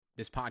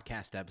This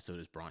podcast episode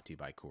is brought to you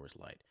by Coors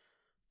Light.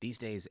 These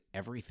days,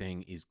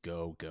 everything is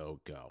go, go,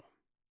 go.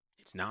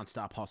 It's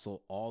nonstop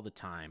hustle all the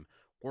time.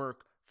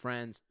 Work,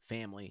 friends,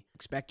 family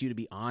expect you to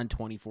be on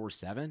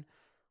 24/7.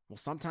 Well,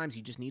 sometimes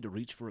you just need to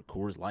reach for a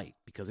Coors Light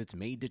because it's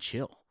made to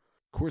chill.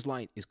 Coors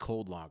Light is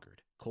cold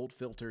lagered, cold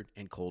filtered,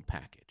 and cold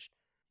packaged.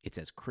 It's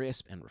as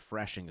crisp and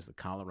refreshing as the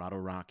Colorado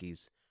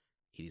Rockies.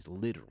 It is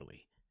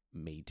literally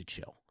made to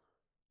chill.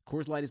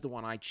 Coors Light is the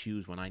one I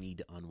choose when I need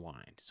to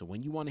unwind. So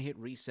when you want to hit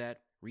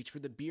reset, reach for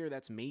the beer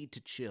that's made to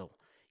chill.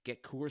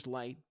 Get Coors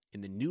Light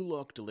in the new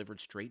look delivered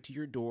straight to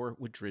your door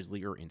with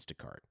Drizzly or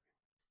Instacart.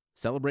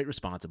 Celebrate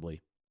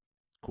responsibly.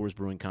 Coors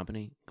Brewing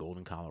Company,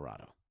 Golden,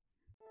 Colorado.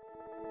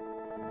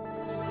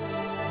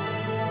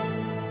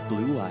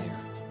 Blue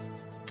Wire.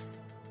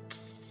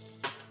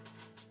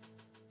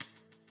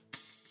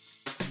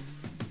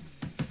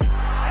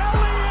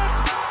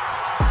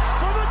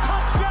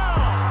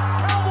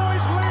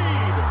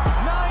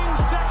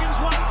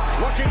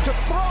 To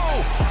throw,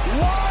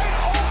 wide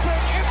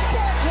open, it's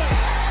Barkley,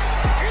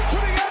 into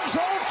the end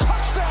zone,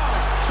 touchdown.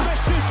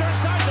 Smith-Schuster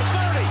inside the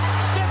 30,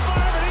 stiff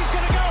arm, and he's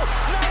going to go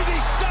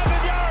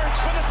 97 yards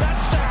for the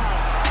touchdown.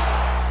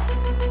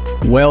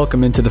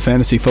 Welcome into the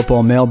Fantasy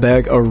Football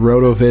Mailbag, a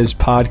RotoViz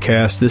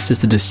podcast. This is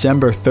the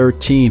December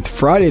 13th,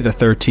 Friday the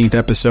 13th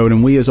episode,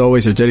 and we, as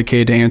always, are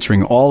dedicated to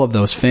answering all of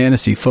those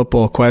fantasy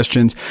football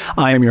questions.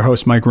 I am your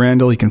host, Mike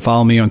Randall. You can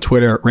follow me on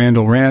Twitter at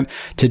RandallRant.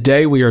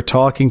 Today, we are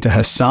talking to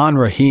Hassan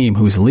Rahim,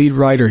 who's lead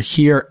writer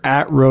here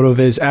at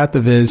RotoViz, at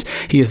The Viz.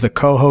 He is the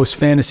co-host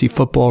Fantasy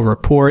Football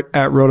Report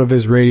at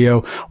RotoViz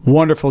Radio.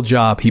 Wonderful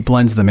job. He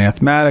blends the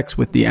mathematics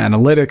with the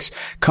analytics,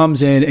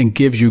 comes in and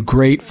gives you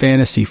great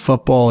fantasy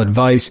football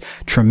advice.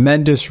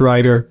 Tremendous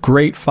writer,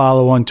 great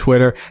follow on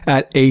Twitter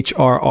at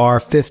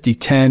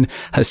HRR5010.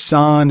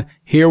 Hassan,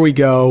 here we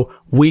go.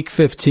 Week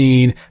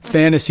 15,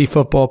 fantasy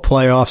football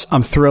playoffs.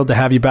 I'm thrilled to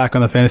have you back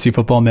on the Fantasy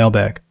Football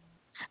Mailbag.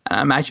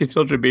 I'm actually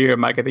thrilled to be here,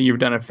 Mike. I think you've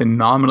done a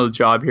phenomenal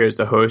job here as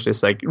the host.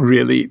 It's like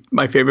really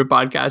my favorite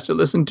podcast to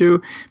listen to.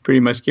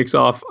 Pretty much kicks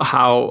off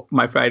how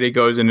my Friday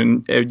goes,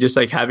 and just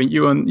like having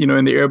you on,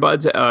 in the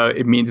earbuds,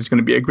 it means it's going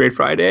to be a great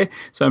Friday.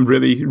 So I'm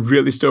really,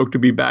 really stoked to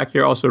be back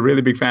here. Also, a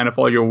really big fan of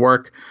all your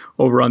work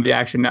over on the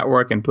Action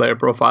Network and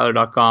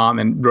PlayerProfiler.com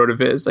and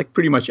RotoViz, like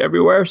pretty much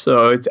everywhere.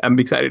 So I'm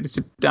excited to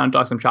sit down and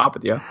talk some shop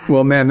with you.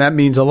 Well, man, that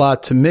means a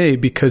lot to me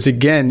because,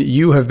 again,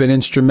 you have been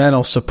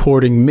instrumental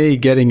supporting me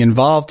getting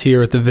involved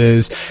here at the Viz.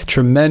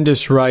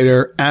 Tremendous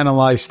writer,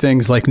 analyze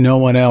things like no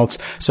one else.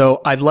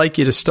 So I'd like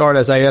you to start,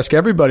 as I ask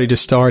everybody to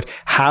start,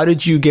 how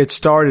did you get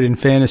started in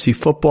fantasy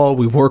football?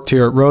 We've worked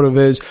here at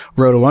RotoViz,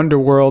 Roto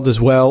Underworld as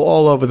well,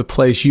 all over the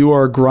place. You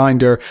are a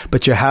grinder,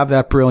 but you have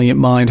that brilliant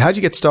mind. How'd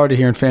you get started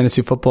here in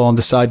fantasy football and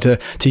decide to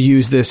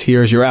use this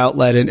here as your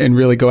outlet and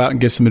really go out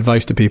and give some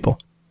advice to people?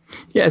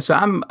 Yeah, so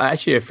I'm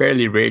actually a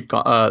fairly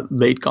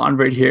late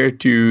convert here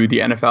to the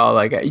NFL.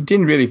 Like, I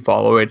didn't really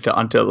follow it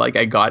until like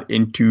I got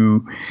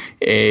into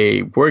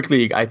a work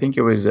league. I think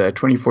it was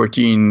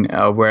 2014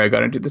 where I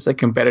got into this like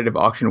competitive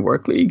auction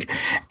work league,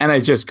 and I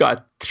just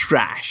got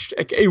thrashed.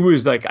 Like, it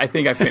was like I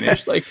think I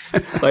finished I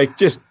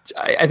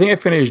think I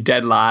finished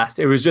dead last.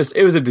 It was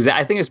a disaster.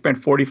 I think I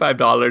spent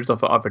 $45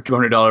 off a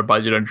 $200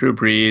 budget on Drew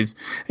Brees.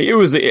 It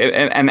was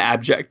an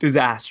abject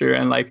disaster,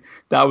 and like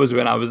that was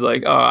when I was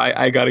like, oh,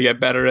 I got to get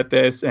better at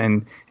this,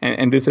 and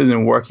this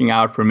isn't working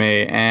out for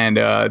me. And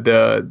I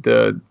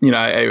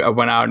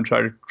went out and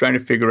trying to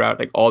figure out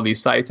like all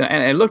these sites,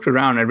 and I looked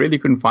around. I really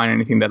couldn't find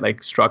anything that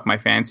like struck my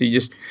fancy,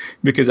 just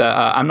because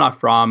I'm not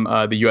from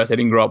the U.S. I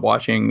didn't grow up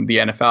watching the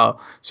NFL,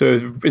 so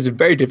it's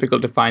very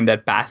difficult to find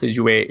that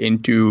passageway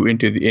into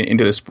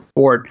the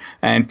sport.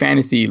 And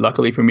fantasy,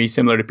 luckily for me,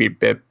 similar to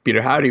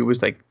Peter Howdy,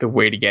 was like the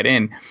way to get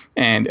in.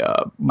 And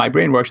my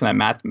brain works on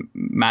that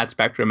math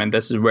spectrum, and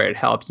this is where it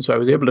helps. And so I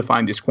was able to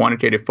find these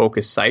quantitative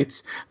focused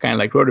sites, kind of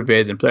like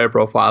RotoViz and Player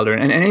Profiler,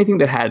 and anything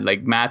that had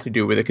like math to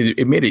do with it, because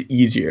it made it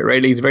easier,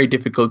 right? Like, it's very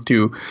difficult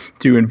to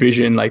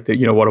envision like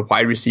what a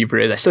wide receiver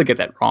is. I still get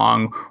that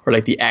wrong, or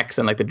like the X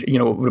and like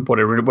what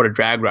a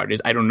drag route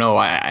is. I don't know.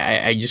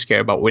 I just care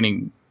about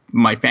winning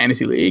my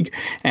fantasy league,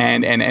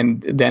 and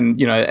then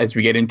as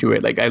we get into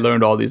it, like I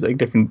learned all these like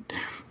different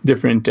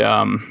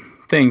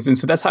things, and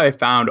so that's how I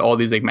found all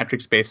these like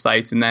metrics based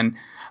sites. And then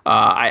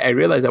I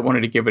realized I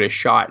wanted to give it a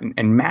shot,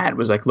 and Matt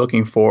was like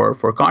looking for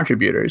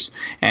contributors,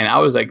 and I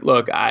was like,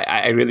 look,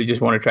 I really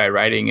just want to try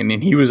writing, and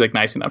then he was like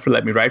nice enough to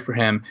let me write for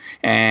him,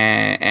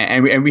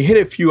 and we hit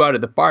a few out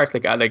of the park. We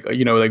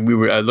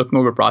were looking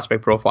over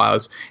prospect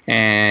profiles,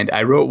 and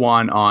I wrote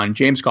one on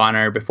James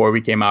Conner before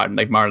we came out, and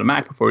like Marlon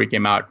Mack before we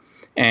came out.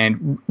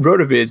 And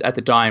RotoViz at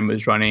the time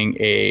was running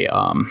a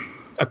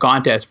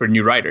contest for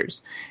new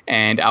writers,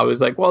 and I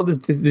was like, well,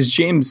 this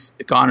James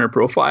Conner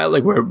profile,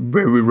 like where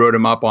we wrote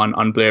him up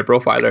on Player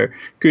Profiler,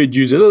 could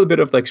use a little bit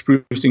of like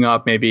sprucing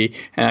up maybe,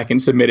 and I can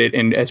submit it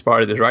in as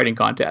part of this writing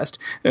contest.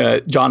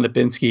 John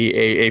Lipinski,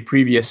 a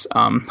previous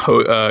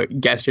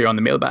guest here on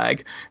the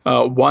Mailbag,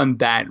 won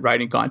that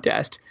writing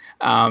contest.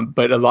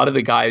 But a lot of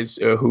the guys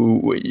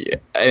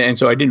and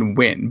so I didn't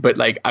win, but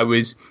like I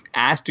was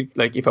asked to,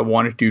 like, if I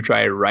wanted to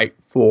try to write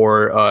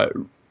for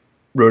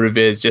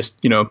RotoViz,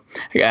 just,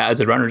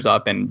 as a runners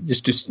up, and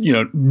just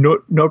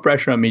no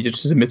pressure on me,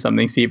 just to submit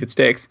something, see if it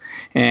sticks.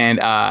 And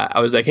I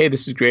was like, hey,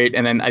 this is great.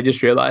 And then I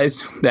just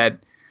realized that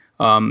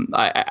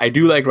I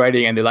do like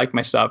writing, and they like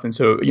my stuff, and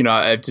so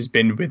I've just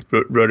been with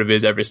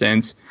RotoViz ever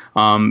since,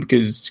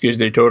 because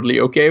they're totally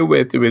okay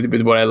with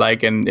what I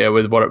like, and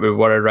with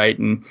what I write,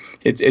 and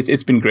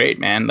it's been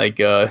great, man. Like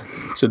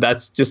so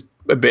that's just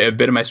a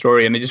bit of my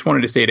story, and I just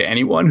wanted to say to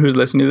anyone who's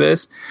listening to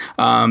this,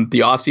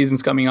 the off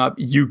season's coming up.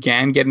 You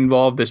can get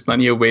involved. There's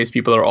plenty of ways.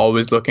 People are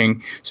always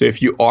looking. So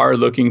if you are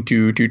looking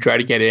to try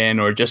to get in,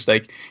 or just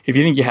like if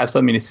you think you have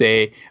something to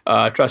say,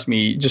 trust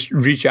me, just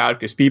reach out,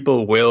 because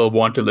people will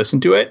want to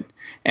listen to it.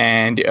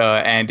 And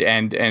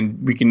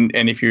we can,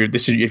 and if you're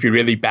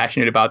really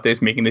passionate about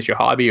this, making this your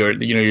hobby, or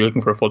you're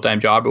looking for a full-time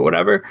job or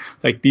whatever,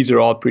 like these are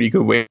all pretty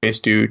good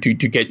ways to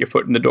get your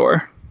foot in the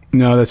door.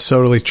 No, that's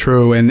totally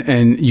true.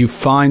 And you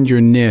find your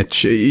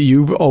niche.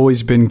 You've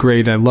always been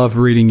great. I love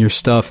reading your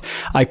stuff.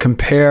 I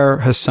compare,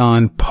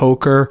 Hassan,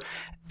 poker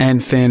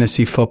and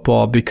fantasy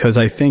football, because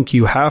I think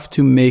you have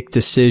to make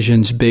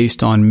decisions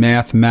based on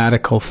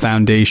mathematical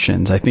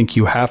foundations. I think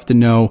you have to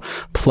know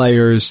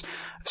players'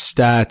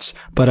 stats,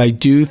 but I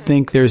do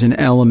think there's an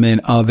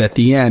element of, at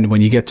the end,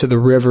 when you get to the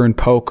river in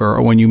poker,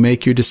 or when you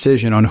make your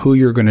decision on who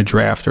you're going to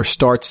draft or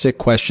start sit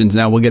questions,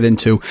 now we'll get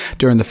into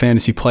during the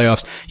fantasy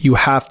playoffs, you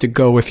have to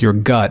go with your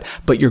gut,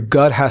 but your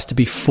gut has to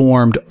be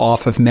formed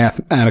off of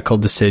mathematical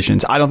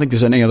decisions. I don't think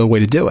there's any other way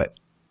to do it.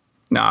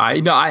 No,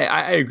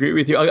 I agree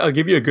with you. I'll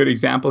give you a good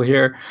example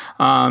here.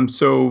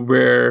 So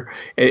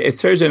it's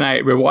Thursday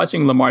night. We're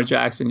watching Lamar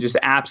Jackson just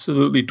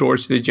absolutely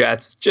torch the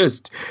Jets.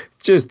 Just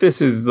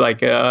this is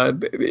like at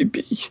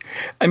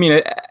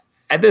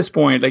this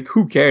point, like,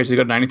 who cares? They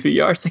got 93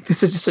 yards. Like,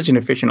 this is just such an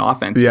efficient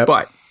offense. Yep.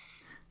 But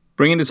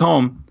bringing this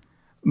home,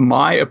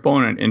 my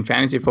opponent in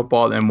fantasy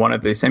football in one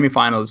of the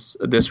semifinals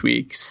this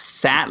week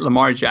sat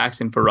Lamar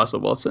Jackson for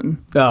Russell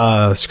Wilson.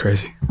 That's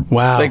crazy.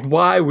 Wow. Like,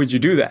 why would you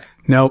do that?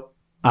 Nope.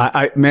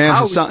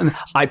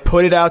 I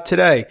put it out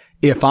today.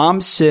 If I'm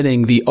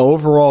sitting the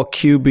overall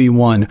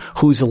QB1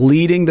 who's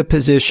leading the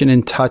position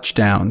in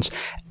touchdowns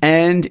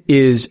and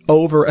is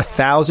over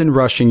 1,000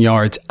 rushing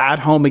yards at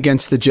home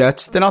against the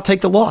Jets, then I'll take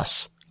the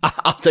loss.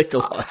 I'll take the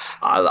loss.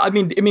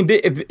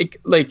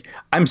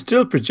 I'm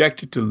still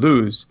projected to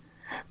lose,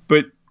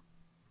 but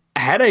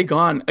had I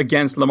gone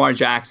against Lamar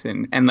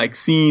Jackson and like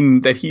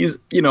seen that he's,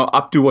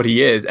 up to what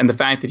he is, and the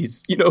fact that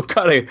he's,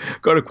 got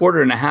a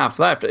quarter and a half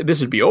left, this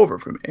would be over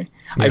for me.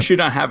 Yeah. I should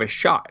not have a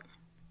shot.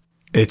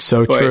 It's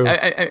so true.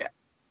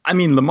 I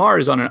mean, Lamar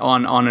is on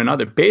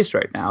another base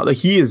right now. Like,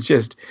 he is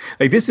just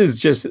like, this is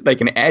just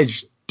like an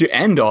edge to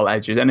end all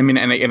edges. And I mean,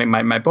 and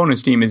my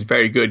opponent's team is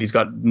very good. He's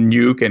got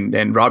Nuke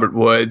and Robert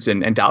Woods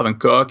and Dalvin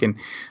Cook and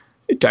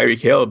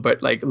Tyreek Hill,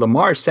 but like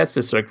Lamar sets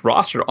this like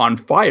roster on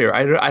fire.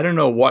 I don't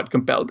know what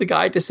compelled the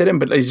guy to sit him,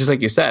 but it's just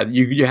like you said,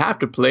 you have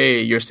to play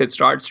your sit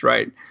starts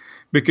right,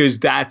 because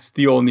that's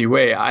the only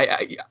way.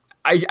 I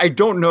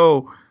don't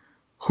know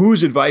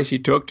whose advice he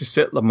took to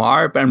sit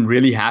Lamar, but I'm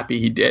really happy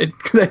he did,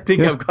 because I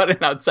think I've got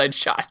an outside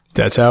shot.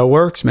 That's how it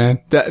works,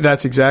 man.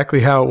 That's exactly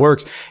how it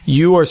works.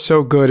 You are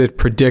so good at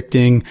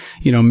predicting,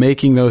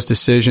 making those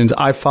decisions.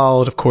 I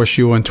followed, of course,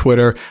 you on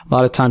Twitter. A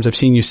lot of times I've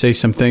seen you say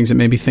some things that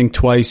made me think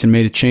twice and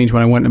made a change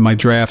when I went into my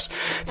drafts.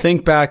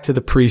 Think back to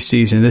the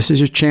preseason. This is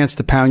your chance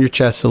to pound your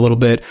chest a little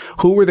bit.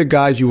 Who were the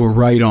guys you were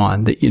right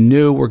on that you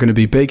knew were going to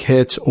be big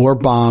hits or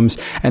bombs?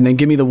 And then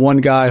give me the one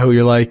guy who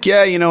you're like,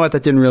 yeah, you know what?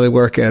 That didn't really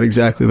work out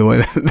exactly the way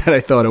that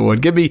I thought it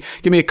would. Give me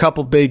a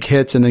couple big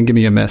hits and then give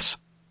me a miss.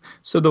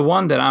 So the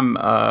one that I'm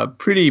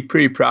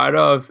pretty proud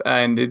of,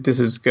 and this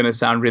is going to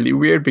sound really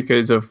weird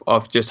because of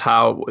just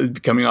how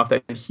coming off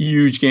that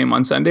huge game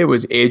on Sunday,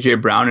 was AJ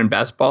Brown in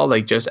best ball,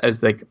 like just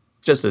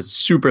a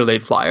super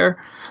late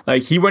flyer.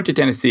 Like, he went to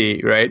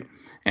Tennessee, right?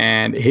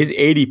 And his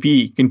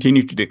ADP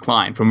continued to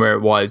decline from where it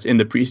was in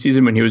the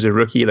preseason when he was a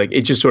rookie. Like,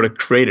 it just sort of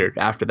cratered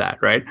after that,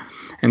 right?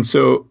 And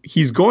so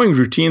he's going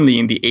routinely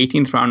in the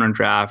 18th round on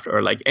draft,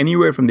 or like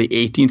anywhere from the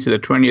 18th to the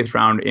 20th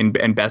round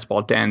in best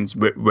ball 10s,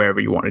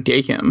 wherever you want to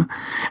take him.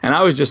 And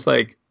I was just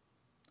like,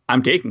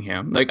 I'm taking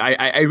him. Like,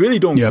 I really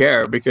don't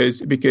care,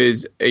 because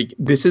like,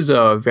 this is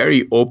a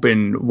very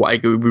open,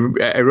 like,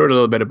 I wrote a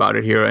little bit about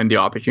it here in the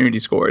opportunity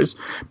scores,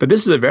 but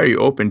this is a very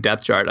open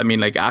depth chart. I mean,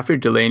 like, after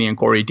Delaney and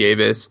Corey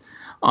Davis,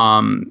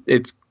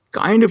 it's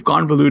kind of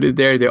convoluted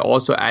there. They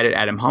also added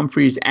Adam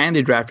Humphries and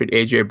they drafted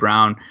AJ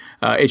Brown.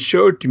 It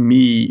showed to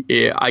me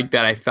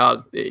that I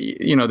felt,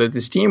 that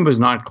this team was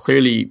not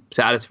clearly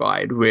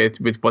satisfied with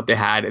what they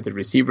had at the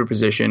receiver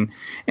position.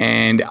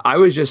 And I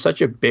was just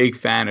such a big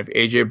fan of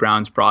AJ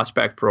Brown's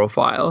prospect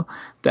profile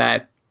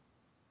that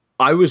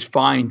I was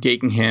fine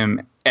taking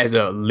him as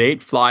a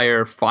late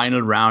flyer final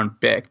round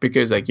pick,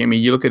 because like,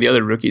 you look at the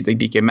other rookies, like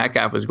DK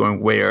Metcalf was going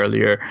way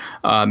earlier.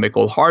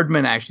 Mecole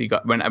Hardman actually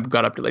got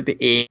up to like the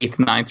 8th,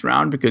 9th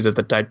round because of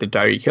the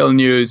Tyreek Hill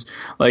news.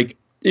 Like,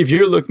 if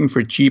you're looking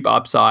for cheap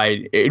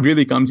upside, it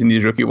really comes in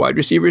these rookie wide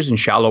receivers and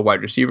shallow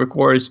wide receiver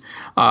cores.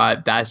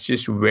 That's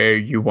just where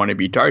you want to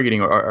be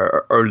targeting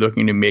or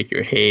looking to make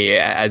your hay,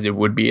 as it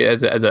would be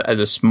as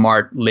a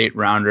smart late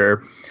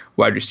rounder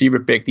wide receiver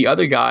pick. The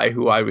other guy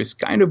who I was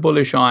kind of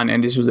bullish on,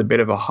 and this was a bit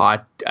of a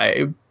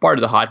part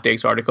of the hot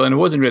takes article, and it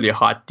wasn't really a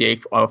hot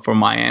take from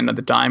my end at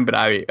the time, but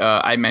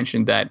I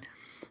mentioned that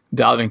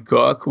Dalvin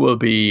Cook will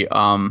be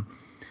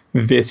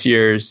this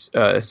year's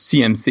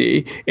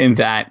CMC, in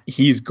that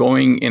he's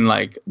going in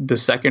like the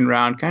second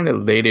round, kind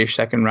of late-ish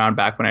second round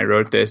back when I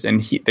wrote this,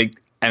 and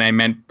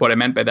what I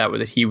meant by that was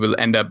that he will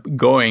end up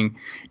going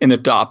in the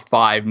top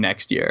 5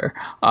 next year.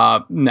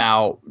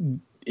 Now,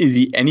 is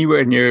he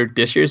anywhere near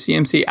this year's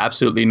CMC?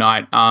 Absolutely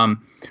not.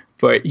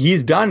 But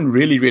he's done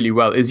really, really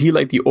well. Is he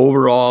like the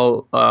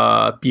overall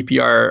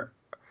PPR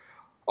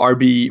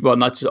RB, well,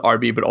 not just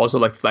RB, but also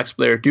like flex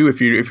player too?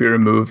 If you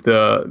remove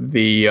the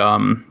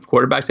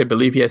quarterbacks, I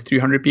believe he has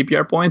 300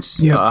 PPR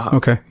points. Yeah.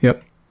 Okay.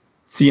 Yep.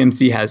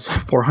 CMC has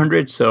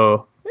 400,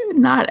 so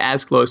not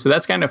as close. So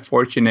that's kind of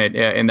fortunate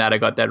in that I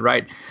got that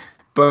right.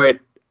 But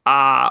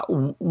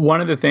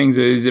one of the things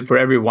is that for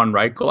every one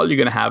right call, you're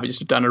going to have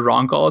just a ton of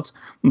wrong calls.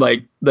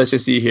 Like, let's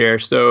just see here.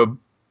 So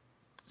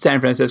San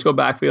Francisco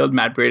backfield,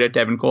 Matt Breida,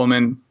 Tevin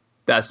Coleman,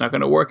 that's not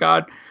going to work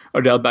out.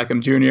 Odell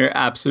Beckham Jr.,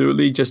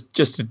 absolutely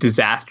just a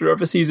disaster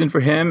of a season for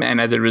him. And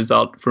as a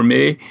result, for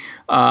me,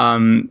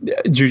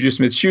 Juju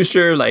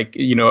Smith-Schuster,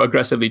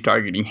 aggressively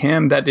targeting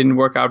him, that didn't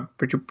work out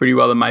pretty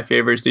well in my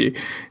favor. So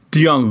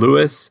Dion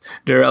Lewis,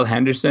 Darrell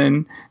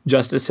Henderson,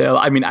 Justice Hill.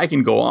 I mean, I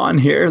can go on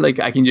here. Like,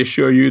 I can just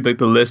show you the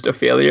list of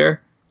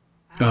failure.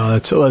 Oh,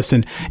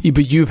 listen,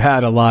 but you've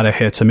had a lot of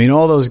hits. I mean,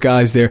 all those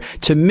guys there.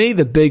 To me,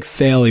 the big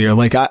failure,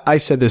 like I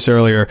said this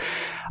earlier,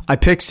 I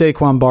picked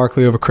Saquon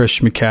Barkley over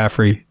Christian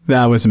McCaffrey.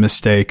 That was a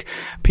mistake.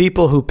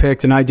 People who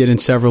picked, and I did in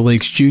several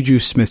leagues, Juju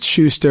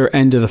Smith-Schuster,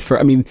 end of the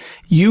first. I mean,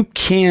 you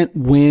can't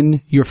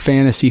win your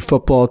fantasy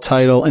football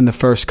title in the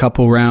first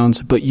couple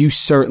rounds, but you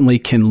certainly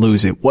can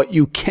lose it. What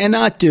you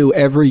cannot do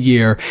every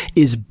year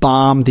is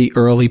bomb the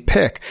early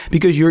pick,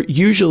 because you're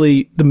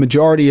usually, the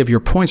majority of your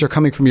points are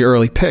coming from your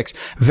early picks.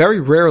 Very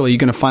rarely you're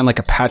going to find like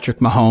a Patrick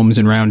Mahomes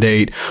in round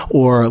 8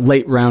 or a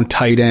late round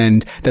tight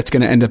end that's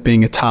going to end up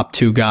being a top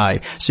 2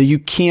 guy. So you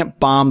can't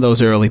bomb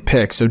those early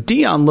picks. So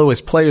Dion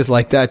Lewis, players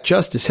like that,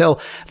 Justice Hill,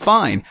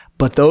 fine.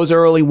 But those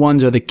early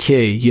ones are the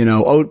key. You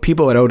know,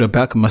 people at Odell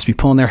Beckham must be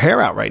pulling their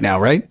hair out right now,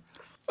 right?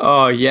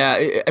 Oh,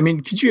 yeah. I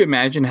mean, could you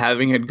imagine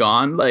having it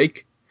gone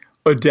like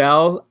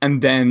Odell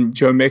and then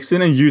Joe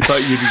Mixon, and you thought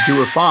you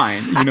were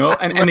fine, you know?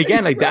 And right,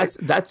 again, like that's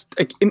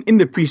like in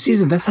the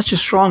preseason, that's such a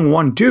strong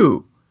one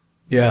too.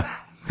 Yeah.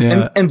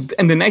 Yeah. And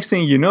the next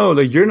thing you know,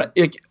 like you're not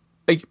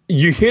like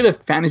you hear the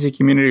fantasy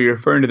community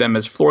referring to them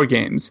as floor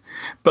games,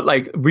 but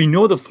like we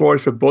know the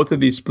floors for both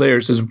of these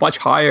players is much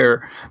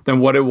higher than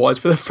what it was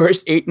for the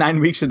first 8-9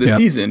 weeks of the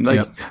season.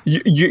 Like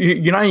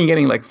you're not even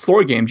getting like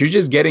floor games. You're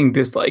just getting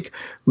this like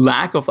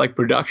lack of like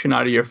production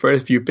out of your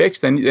first few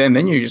picks. And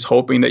then you're just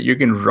hoping that you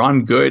can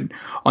run good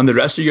on the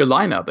rest of your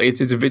lineup.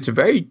 Like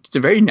it's a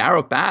very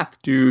narrow path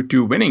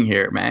to winning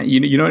here, man.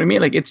 You know what I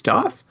mean? Like it's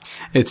tough.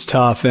 It's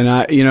tough.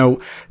 And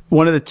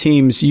one of the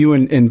teams, you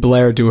and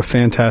Blair do a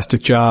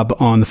fantastic job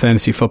on the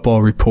Fantasy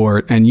Football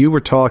Report, and you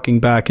were talking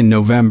back in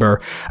November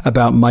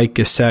about Mike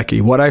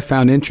Gesicki. What I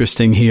found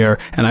interesting here,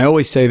 and I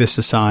always say this,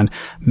 Hassan,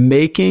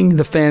 making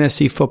the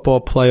fantasy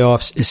football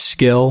playoffs is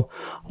skill.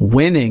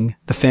 Winning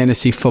the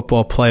fantasy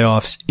football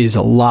playoffs is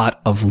a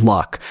lot of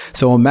luck.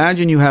 So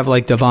imagine you have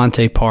like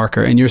Devontae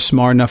Parker and you're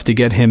smart enough to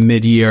get him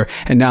mid-year,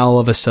 and now all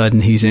of a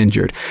sudden he's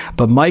injured.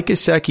 But Mike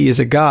Gesicki is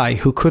a guy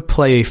who could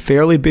play a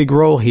fairly big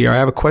role here. I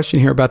have a question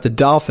here about the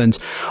Dolphins.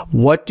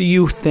 What do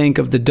you think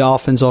of the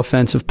Dolphins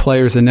offensive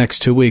players the next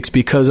 2 weeks?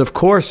 Because of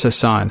course,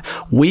 Hassan,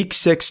 week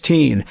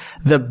 16,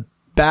 the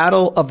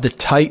battle of the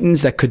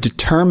Titans that could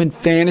determine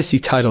fantasy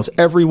titles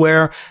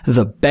everywhere,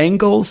 the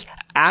Bengals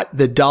at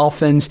the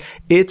Dolphins,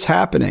 it's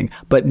happening.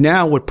 But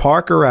now with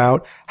Parker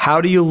out,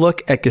 how do you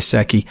look at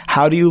Gesicki?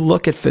 How do you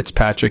look at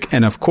Fitzpatrick?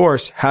 And of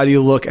course, how do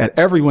you look at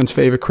everyone's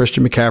favorite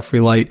Christian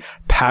McCaffrey light,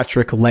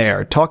 Patrick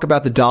Laird? Talk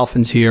about the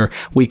Dolphins here,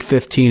 week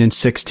 15 and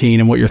 16,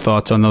 and what your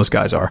thoughts on those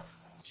guys are.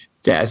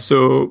 Yeah,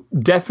 so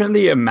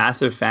definitely a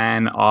massive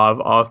fan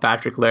of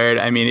Patrick Laird.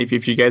 I mean,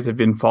 if you guys have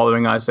been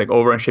following us like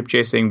over on Ship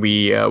Chasing,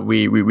 we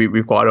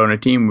quad on a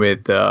team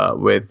with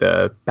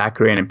Pat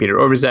Crane and Peter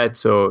Overzet.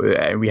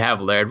 So we have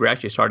Laird. We're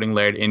actually starting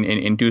Laird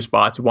in 2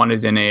 spots. One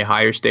is in a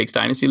higher stakes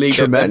dynasty league.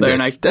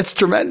 Tremendous. That's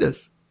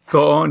tremendous.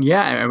 Go on,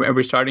 yeah, and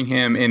we're starting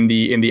him in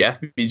the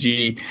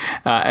FBG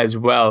as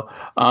well.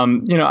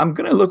 I'm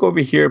gonna look over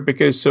here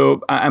because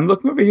I'm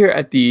looking over here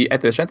at the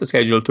strength of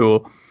schedule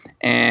tool,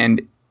 and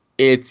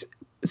it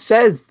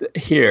says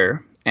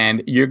here,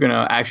 and you're going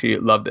to actually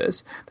love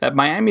this, that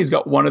Miami's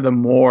got one of the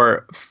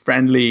more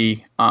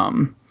friendly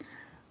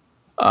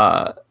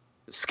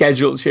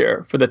schedules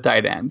here for the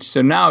tight end.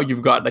 So now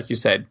you've got, like you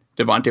said,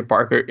 Devontae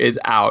Parker is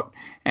out,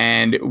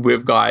 and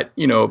we've got,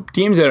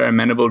 teams that are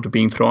amenable to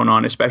being thrown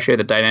on, especially at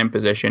the tight end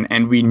position.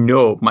 And we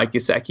know Mike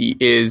Gesicki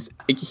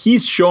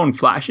he's shown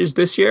flashes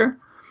this year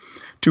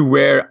to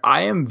where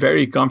I am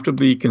very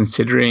comfortably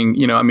considering,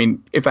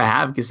 if I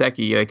have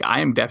Gesicki, like I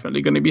am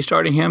definitely going to be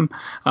starting him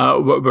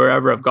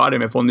wherever I've got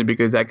him, if only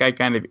because that guy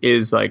kind of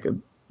is like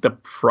the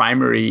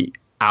primary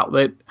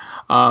outlet.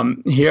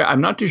 Here, I'm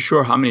not too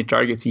sure how many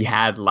targets he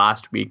had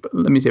last week, but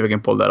let me see if I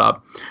can pull that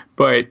up.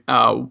 But,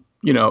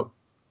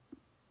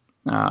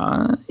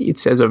 it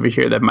says over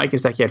here that Mike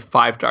Gesicki had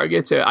 5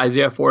 targets.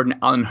 Isaiah Ford and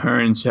Alan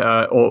Hearns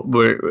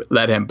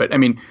led him. But, I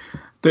mean,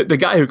 the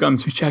guy who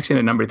checks in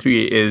at number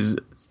 3 is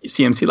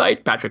CMC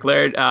Light, Patrick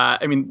Laird.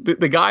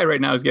 The guy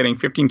right now is getting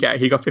 15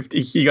 carries.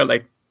 He got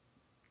like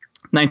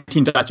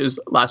 19 touches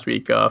last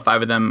week, 5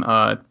 of them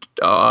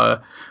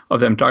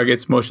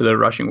targets, most of the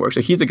rushing work.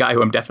 So he's a guy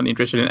who I'm definitely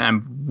interested in.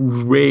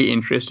 I'm way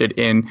interested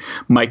in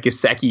Mike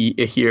Gesicki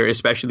here,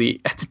 especially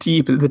at the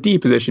D. The D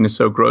position is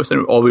so gross,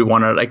 and all we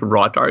want are like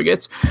raw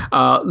targets.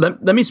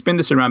 Let me spin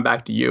this around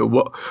back to you.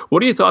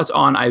 What are your thoughts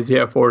on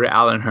Isaiah Ford or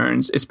Alan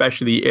Hearns,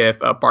 especially if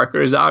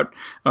Parker is out?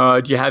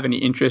 Do you have any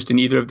interest in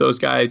either of those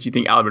guys? Do you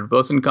think Albert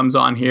Wilson comes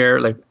on here?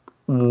 Like,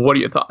 what are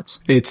your thoughts?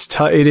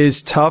 It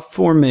is tough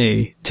for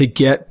me to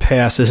get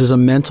past. This is a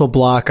mental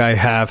block I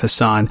have,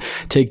 Hassan,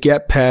 to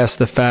get past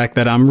the fact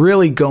that I'm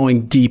really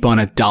going deep on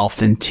a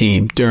Dolphin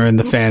team during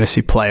the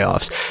fantasy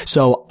playoffs.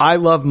 So I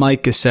love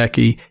Mike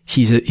Gesicki.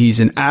 He's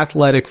an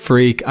athletic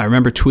freak. I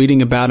remember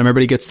tweeting about him.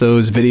 Everybody gets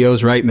those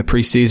videos right in the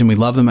preseason. We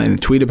love them.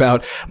 And tweet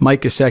about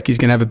Mike Gesicki's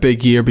going to have a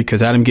big year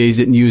because Adam Gase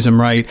didn't use him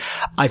right.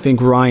 I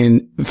think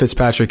Ryan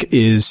Fitzpatrick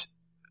is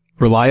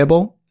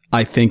reliable.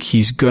 I think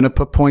he's going to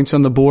put points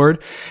on the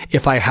board.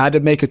 If I had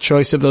to make a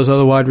choice of those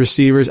other wide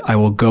receivers, I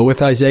will go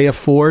with Isaiah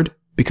Ford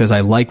because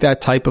I like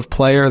that type of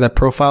player, that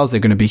profiles.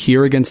 They're going to be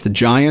here against the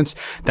Giants.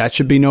 That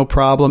should be no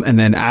problem. And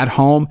then at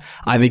home,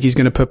 I think he's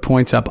going to put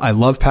points up. I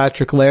love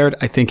Patrick Laird.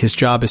 I think his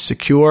job is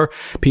secure.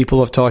 People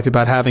have talked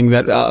about having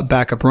that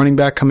backup running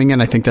back coming in.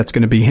 I think that's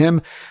going to be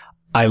him.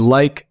 I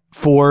like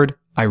Ford.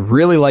 I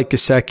really like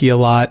Gesicki a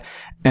lot.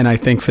 And I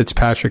think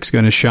Fitzpatrick's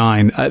going to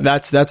shine.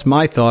 That's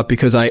my thought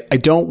because I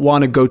don't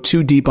want to go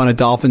too deep on a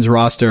Dolphins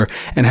roster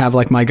and have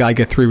like my guy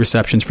get 3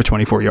 receptions for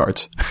 24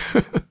 yards.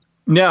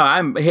 No,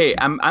 I'm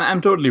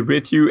totally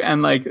with you.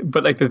 And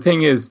but the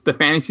thing is, the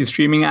fantasy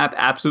streaming app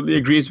absolutely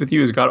agrees with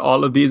you. It's got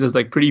all of these as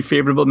like pretty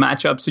favorable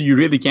matchups. So you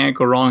really can't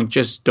go wrong.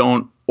 Just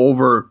don't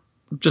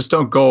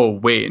go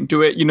way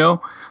into it.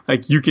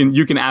 Like you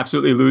can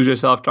absolutely lose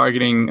yourself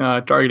targeting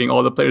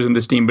all the players in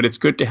this team, but it's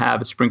good to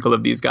have a sprinkle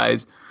of these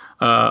guys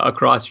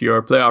across your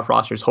playoff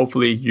rosters.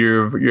 Hopefully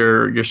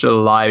you're still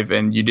alive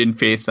and you didn't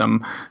face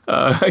some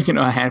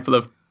a handful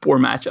of poor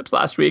matchups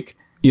last week.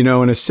 In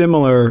a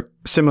similar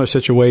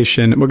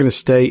situation, we're going to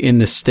stay in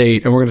the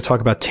state and we're going to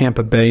talk about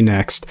Tampa Bay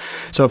next.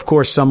 So of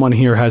course someone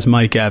here has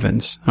Mike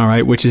Evans, all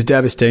right, which is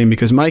devastating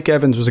because Mike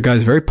Evans was a guy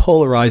who's very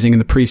polarizing in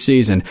the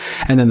preseason.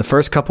 And then the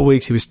first couple of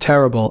weeks he was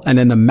terrible. And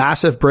then the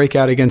massive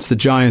breakout against the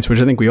Giants, which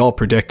I think we all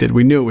predicted,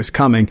 we knew it was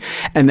coming.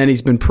 And then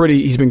he's been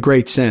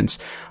great since.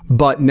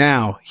 But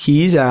now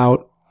he's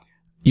out.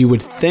 You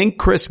would think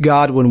Chris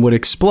Godwin would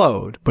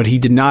explode, but he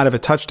did not have a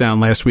touchdown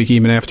last week,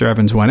 even after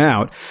Evans went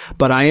out.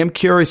 But I am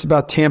curious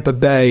about Tampa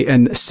Bay,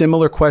 and a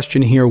similar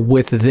question here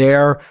with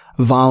their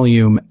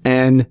volume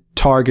and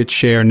target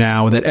share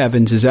now that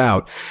Evans is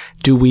out.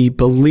 Do we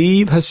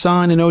believe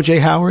Hassan and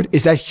OJ Howard?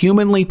 Is that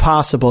humanly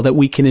possible that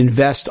we can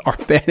invest our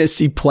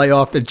fantasy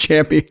playoff and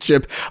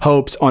championship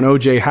hopes on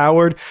OJ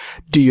Howard?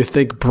 Do you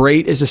think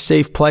Brate is a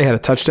safe play? Had a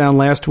touchdown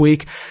last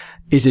week.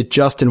 Is it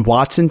Justin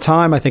Watson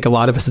time? I think a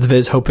lot of us at the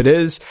Viz hope it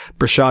is.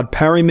 Brashad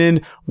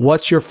Perryman,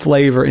 what's your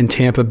flavor in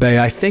Tampa Bay?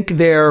 I think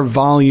their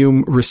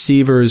volume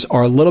receivers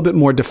are a little bit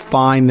more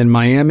defined than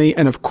Miami.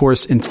 And of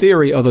course, in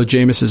theory, although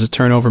Jameis is a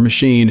turnover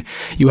machine,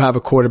 you have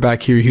a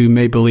quarterback here who you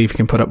may believe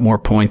can put up more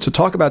points. So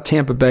talk about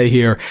Tampa Bay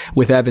here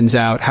with Evans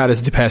out. How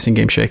does the passing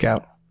game shake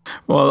out?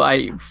 Well,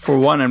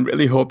 I'm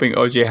really hoping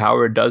OJ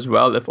Howard does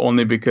well, if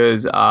only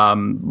because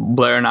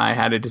Blair and I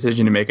had a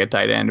decision to make at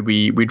tight end.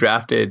 We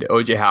drafted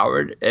OJ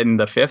Howard in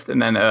the 5th,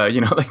 and then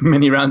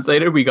many rounds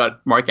later we got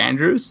Mark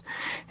Andrews,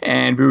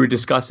 and we were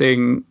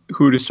discussing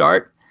who to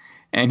start.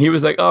 And he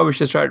was like, "Oh, we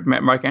should start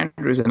Mark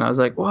Andrews," and I was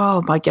like,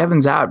 "Well, Mike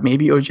Evans out,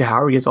 maybe OJ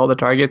Howard gets all the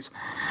targets."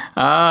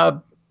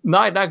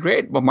 Not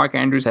great, but Mark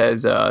Andrews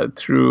has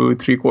through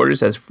 3 quarters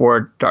has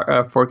 4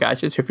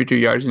 catches, 52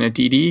 yards, and a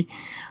TD.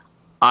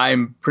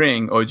 I'm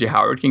praying OJ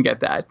Howard can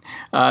get that.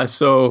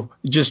 So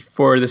just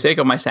for the sake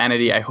of my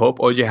sanity, I hope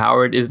OJ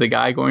Howard is the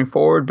guy going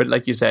forward. But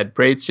like you said,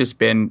 Brate's just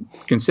been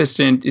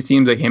consistent. It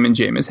seems like him and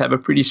Jameis have a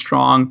pretty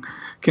strong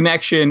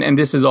connection. And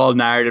this is all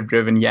narrative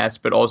driven, yes.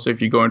 But also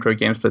if you go into our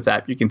Game Splits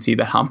app, you can see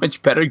that how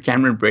much better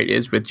Cameron Brate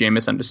is with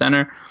Jameis under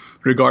center,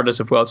 regardless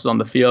of who else is on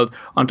the field.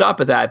 On top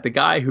of that, the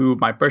guy who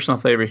my personal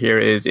flavor here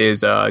is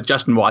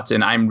Justin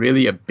Watson. I'm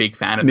really a big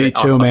fan of Me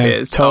too,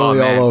 man. Totally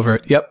all over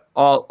it. Yep.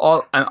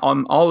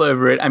 I'm all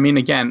over it. I mean,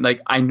 again, like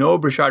I know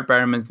Brashad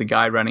Perriman's the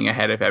guy running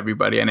ahead of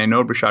everybody, and I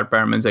know Brashad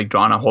Perriman's like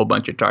drawn a whole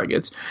bunch of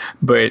targets.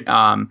 But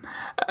I'm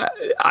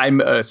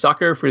a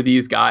sucker for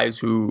these guys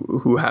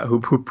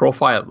who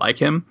profile like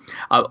him.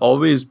 I'll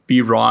always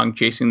be wrong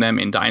chasing them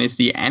in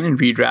Dynasty and in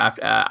redraft.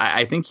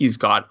 I think he's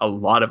got a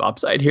lot of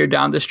upside here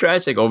down the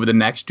stretch. Like over the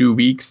next 2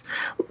 weeks,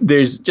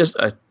 there's just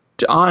a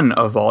ton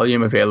of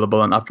volume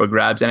available and up for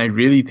grabs, and I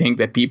really think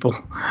that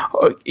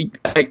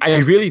I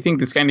really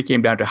think this kind of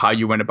came down to how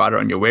you went about it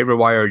on your waiver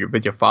wire or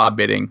with your FOB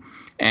bidding,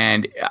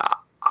 and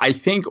I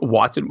think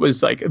Watson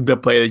was like the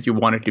play that you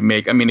wanted to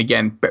make. I mean,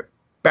 again,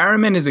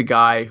 Perriman is a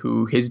guy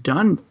who has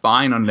done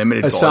fine on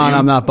limited volume.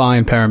 I'm not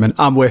buying Perriman.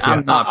 I'm with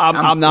you.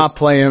 I'm not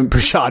playing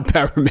Brashad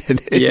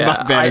Perriman in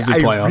my fantasy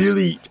playoffs.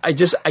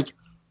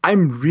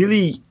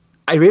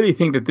 I really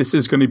think that this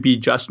is going to be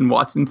Justin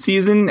Watson's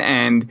season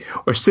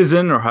or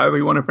season or however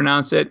you want to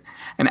pronounce it.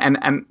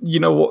 And you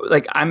know,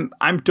 like I'm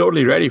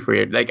totally ready for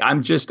it. Like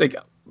I'm just like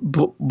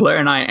Blair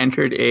and I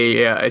entered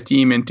a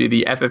team into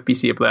the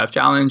FFPC Playoff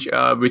Challenge,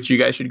 which you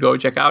guys should go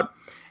check out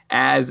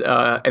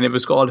and it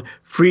was called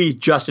Free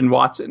Justin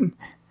Watson.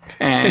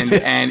 And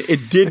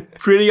it did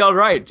pretty all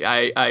right.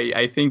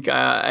 I think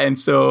and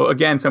so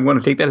again, so I'm going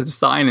to take that as a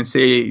sign and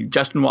say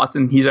Justin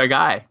Watson, he's our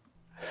guy.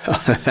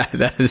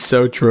 That is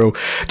so true.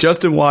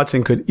 Justin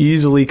Watson could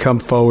easily come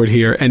forward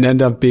here and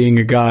end up being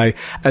a guy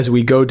as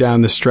we go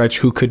down the stretch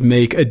who could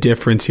make a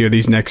difference here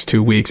these next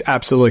 2 weeks.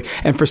 Absolutely.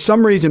 And for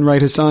some reason,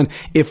 right, Hassan,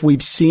 if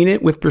we've seen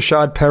it with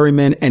Brashad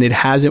Perriman and it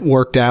hasn't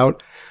worked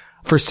out,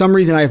 for some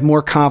reason, I have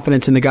more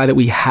confidence in the guy that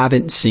we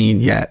haven't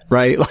seen yet,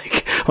 right?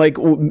 Like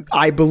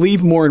I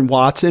believe more in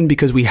Watson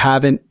because we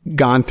haven't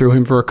gone through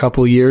him for a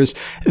couple of years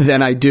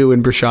than I do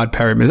in Brashad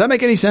Perriman. Does that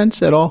make any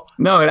sense at all?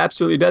 No, it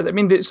absolutely does. I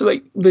mean,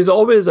 there's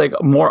always like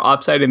more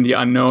upside in the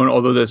unknown,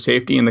 although there's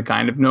safety in the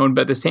kind of known.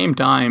 But at the same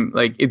time,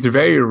 like it's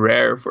very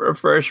rare for a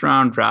first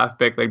round draft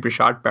pick like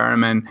Brashad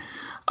Perriman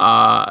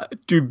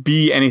to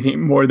be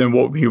anything more than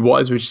what he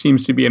was, which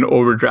seems to be an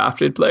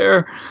overdrafted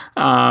player.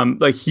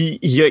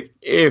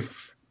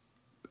 If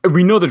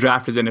we know the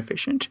draft is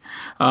inefficient,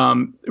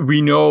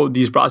 we know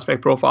these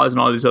prospect profiles and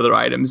all these other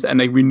items, and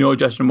like we know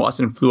Justin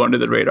Watson flew under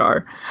the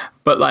radar,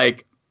 but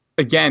like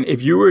again,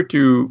 if you were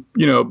to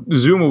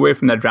zoom away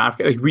from that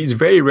draft, like it's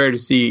very rare to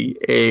see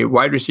a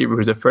wide receiver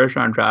who's a first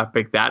round draft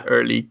pick that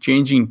early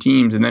changing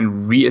teams and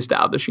then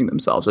reestablishing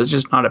themselves. It's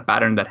just not a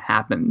pattern that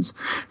happens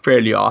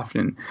fairly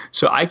often.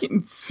 So I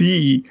can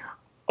see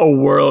a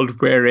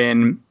world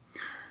wherein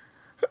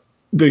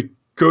the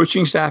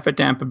coaching staff at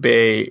Tampa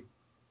Bay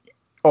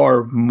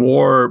are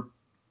more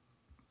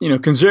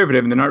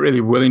conservative, and they're not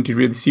really willing to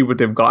really see what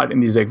they've got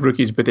in these like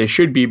rookies, but they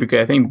should be, because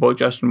I think both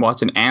Justin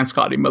Watson and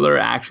Scotty Miller are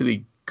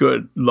actually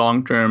good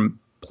long-term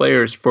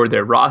players for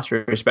their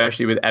roster,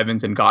 especially with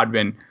Evans and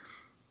Godwin,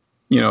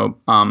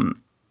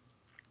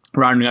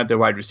 rounding out their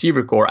wide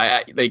receiver core.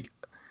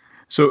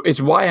 So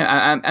it's why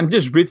I'm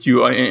just with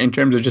you in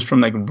terms of just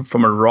from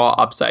a raw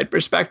upside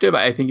perspective.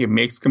 I think it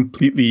makes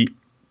completely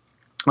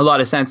a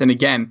lot of sense. And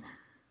again,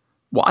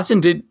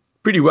 Watson did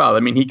pretty well. I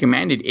mean, he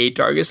commanded 8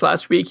 targets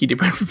last week. He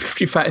did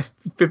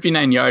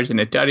 59 yards and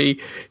a tutty.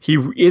 He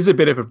is a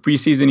bit of a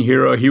preseason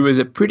hero. He was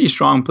a pretty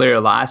strong player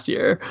last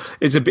year.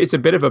 It's a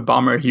bit of a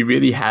bummer he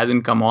really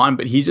hasn't come on,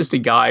 but he's just a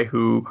guy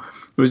who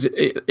was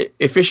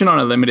efficient on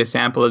a limited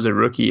sample as a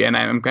rookie. And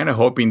I'm kind of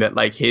hoping that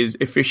like his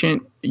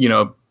efficient,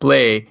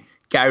 play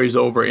carries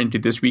over into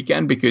this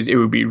weekend, because it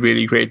would be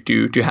really great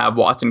to have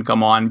Watson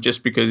come on,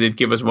 just because it'd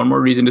give us one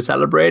more reason to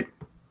celebrate.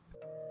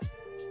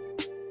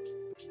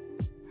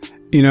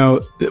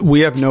 We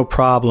have no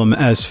problem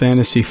as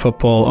fantasy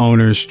football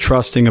owners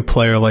trusting a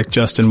player like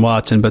Justin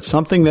Watson, but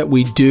something that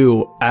we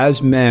do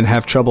as men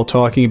have trouble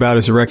talking about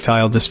is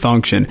erectile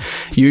dysfunction.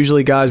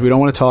 Usually, guys, we don't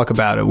want to talk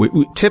about it.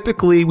 We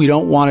typically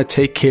don't want to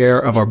take care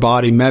of our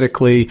body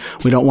medically.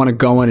 We don't want to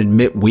go and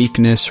admit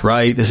weakness,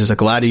 right? This is a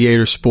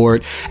gladiator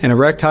sport, and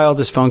erectile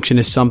dysfunction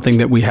is something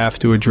that we have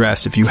to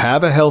address. If you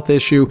have a health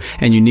issue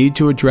and you need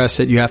to address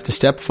it, you have to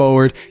step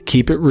forward,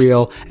 keep it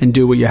real, and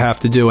do what you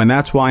have to do. And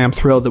that's why I'm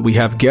thrilled that we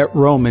have Get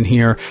Roman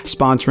here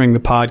sponsoring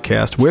the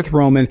podcast. With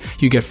Roman,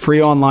 you get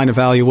free online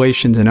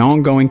evaluations and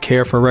ongoing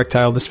care for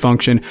erectile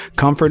dysfunction,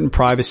 comfort and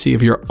privacy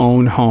of your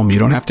own home. You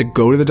don't have to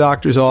go to the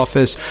doctor's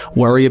office,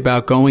 worry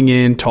about going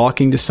in,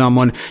 talking to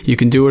someone. You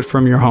can do it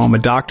from your home. A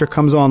doctor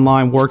comes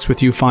online, works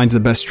with you, finds the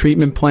best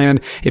treatment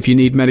plan. If you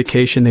need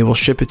medication, they will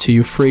ship it to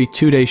you free,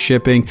 2-day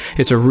shipping.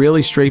 It's a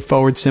really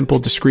straightforward, simple,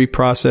 discreet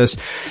process.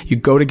 You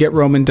go to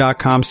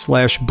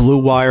GetRoman.com/Blue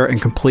Wire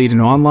and complete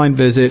an online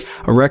visit.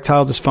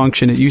 Erectile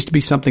dysfunction, it used to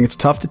be something that's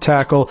tough to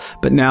tackle,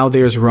 but now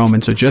there's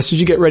Roman. So just as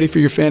you get ready for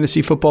your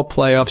fantasy football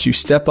playoffs, you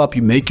step up,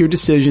 you make your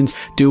decisions,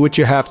 do what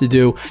you have to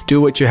do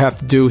what you have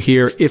to do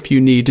here. If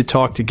you need to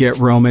talk to Get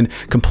Roman,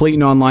 complete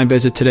an online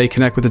visit today,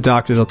 connect with a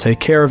doctor, they'll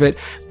take care of it.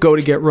 Go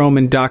to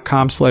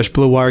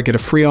GetRoman.com/Blue Wire, get a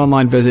free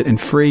online visit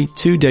and free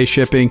 2-day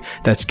shipping.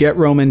 That's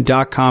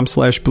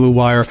GetRoman.com/Blue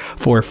Wire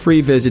for a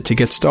free visit to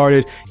get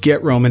started.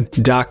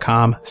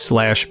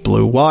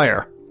 GetRoman.com/Blue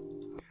Wire.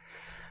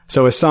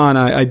 So Hassan,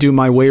 I do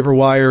my waiver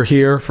wire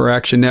here for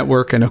Action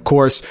Network. And of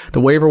course, the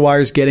waiver wire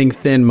is getting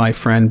thin, my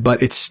friend,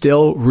 but it's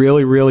still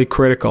really, really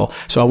critical.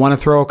 So I want to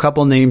throw a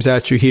couple names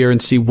at you here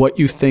and see what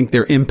you think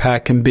their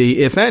impact can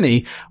be, if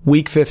any,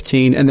 week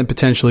 15 and then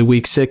potentially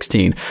week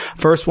 16.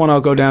 First one I'll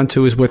go down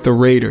to is with the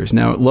Raiders.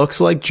 Now, it looks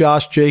like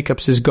Josh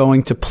Jacobs is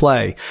going to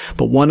play,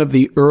 but one of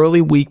the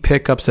early week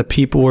pickups that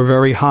people were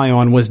very high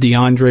on was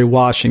DeAndre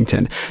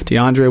Washington.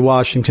 DeAndre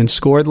Washington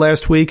scored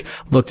last week,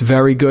 looked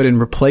very good in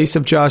replace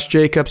of Josh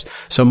Jacobs.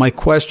 So my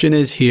question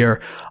is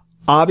here,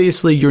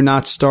 obviously you're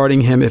not starting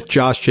him if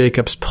Josh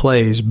Jacobs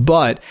plays,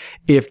 but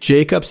if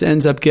Jacobs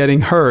ends up getting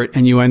hurt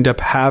and you end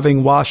up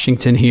having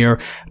Washington here,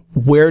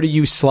 where do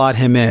you slot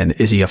him in?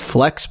 Is he a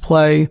flex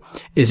play?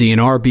 Is he an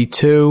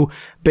RB2?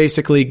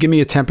 Basically, give me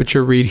a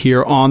temperature read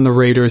here on the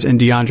Raiders and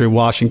DeAndre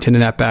Washington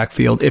in that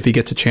backfield if he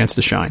gets a chance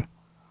to shine.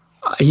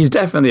 He's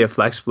definitely a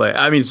flex play.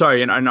 I mean,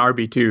 sorry, an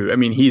RB2. I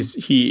mean,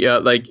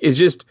 it's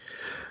just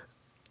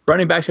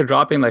running backs are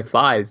dropping like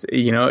flies.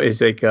 You know,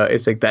 it's like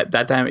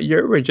that time of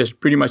year where just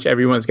pretty much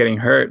everyone's getting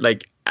hurt.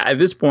 Like at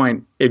this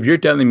point, if you're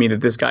telling me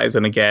that this guy is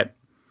going to get,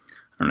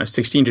 I don't know,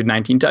 16 to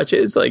 19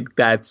 touches, like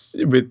that's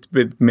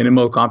with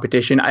minimal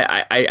competition.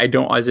 I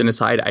don't, as an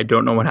aside, I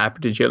don't know what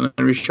happened to Jalen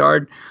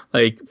Richard.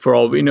 Like for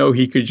all we know,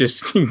 he could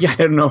just, I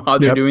don't know how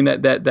they're doing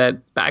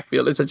that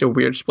backfield. It's such a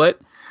weird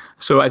split.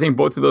 So I think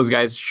both of those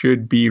guys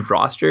should be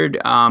rostered.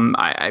 I'm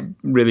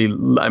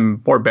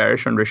more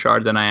bearish on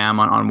Richard than I am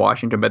on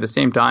Washington. But at the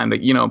same time,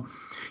 like, you know,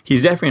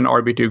 he's definitely an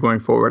RB2 going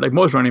forward. Like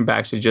most running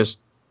backs are just,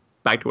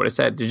 back to what I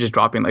said, they're just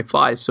dropping like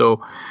flies.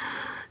 So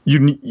you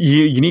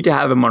need to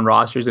have him on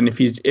rosters. And if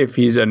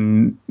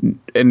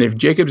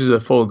Jacobs is a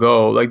full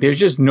go, like there's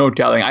just no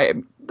telling. I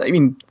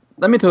mean,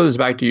 let me throw this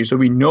back to you. So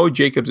we know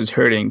Jacobs is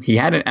hurting. He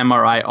had an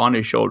MRI on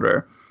his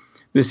shoulder.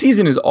 The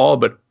season is all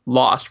but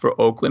lost for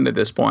Oakland at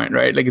this point,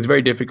 right? Like it's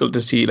very difficult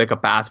to see like a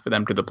path for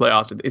them to the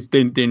playoffs.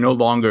 They're no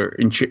longer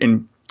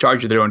in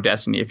charge of their own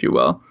destiny, if you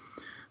will.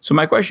 So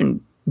my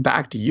question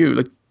back to you,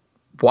 like,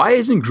 why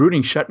isn't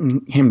Gruden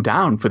shutting him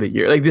down for the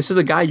year? Like this is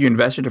a guy you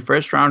invested a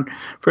first round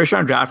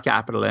draft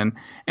capital in,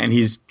 and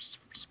he's,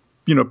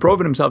 you know,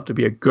 proven himself to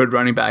be a good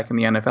running back in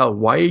the NFL.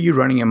 Why are you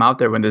running him out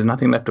there when there's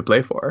nothing left to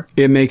play for?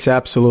 It makes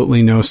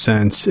absolutely no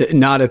sense.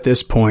 Not at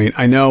this point.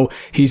 I know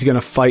he's going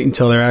to fight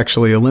until they're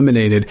actually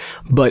eliminated,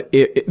 but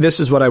this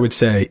is what I would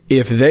say.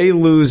 If they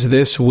lose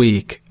this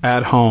week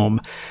at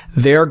home,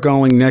 they're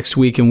going next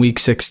week in week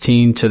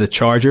 16 to the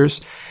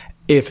Chargers.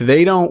 If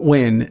they don't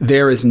win,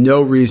 there is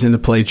no reason to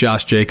play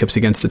Josh Jacobs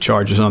against the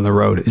Chargers on the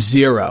road.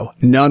 Zero.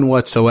 None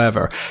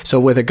whatsoever. So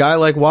with a guy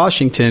like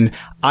Washington,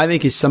 I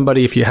think he's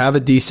somebody, if you have a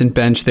decent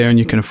bench there and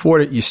you can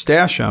afford it, you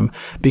stash him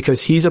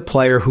because he's a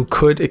player who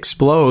could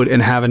explode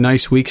and have a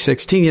nice week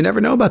 16. You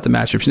never know about the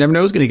matchups. You never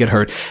know who's going to get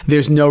hurt.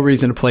 There's no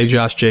reason to play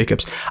Josh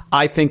Jacobs.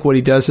 I think what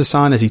he does,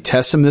 Hassan, is he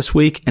tests him this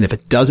week, and if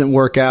it doesn't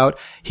work out,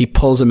 he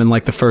pulls him in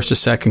like the first or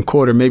second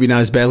quarter, maybe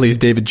not as badly as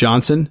David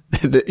Johnson,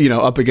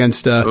 up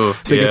against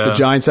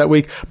the Giants that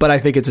week, but I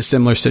think it's a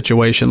similar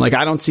situation. Like,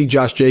 I don't see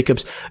Josh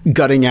Jacobs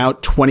gutting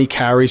out 20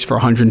 carries for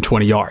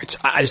 120 yards.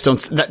 I just don't,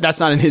 that's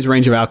not in his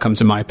range of outcomes,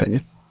 in my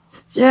opinion.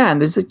 Yeah,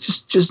 and there's like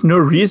just no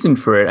reason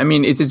for it. I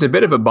mean, it's a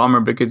bit of a bummer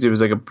because it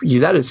was like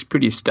he's had a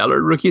pretty stellar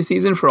rookie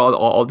season for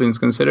all things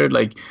considered.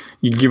 Like,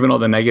 given all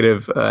the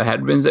negative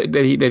headwinds that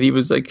he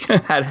was like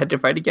had to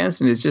fight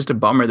against, and it's just a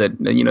bummer that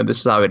this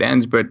is how it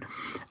ends. But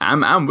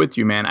I'm with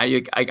you, man.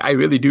 I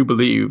really do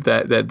believe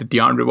that the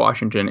DeAndre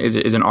Washington is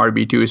an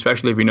RB2,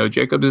 especially if we know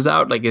Jacobs is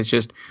out. Like, it's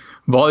just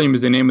volume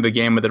is the name of the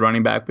game with the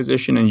running back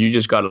position, and you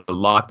just got to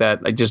lock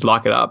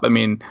it up. I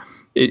mean,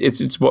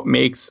 it's what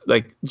makes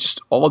like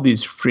just all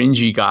these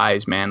fringy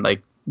guys, man.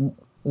 Like,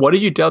 what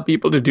did you tell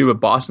people to do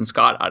with Boston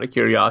Scott out of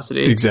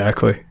curiosity?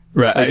 Exactly.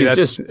 Right. Like, it's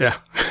just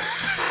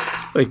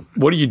like,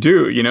 what do you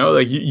do?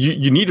 Like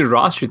you need to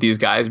roster these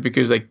guys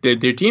because like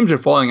their teams are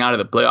falling out of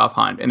the playoff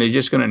hunt and they're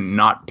just going to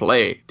not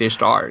play their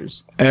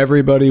stars.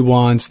 Everybody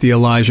wants the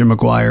Elijah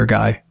McGuire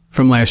guy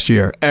from last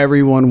year.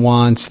 Everyone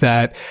wants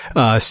that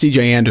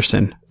CJ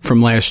Anderson from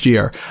last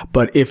year.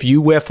 But if you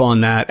whiff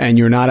on that and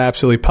you're not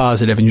absolutely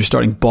positive and you're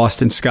starting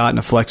Boston Scott in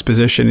a flex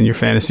position in your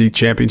fantasy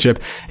championship,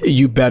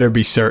 you better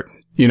be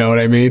certain. You know what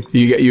I mean?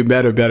 You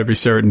better be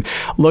certain.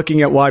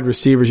 Looking at wide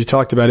receivers, you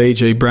talked about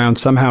A.J. Brown.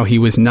 Somehow he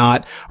was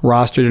not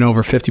rostered in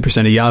over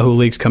 50% of Yahoo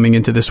leagues coming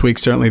into this week.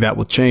 Certainly that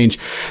will change.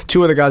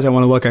 Two other guys I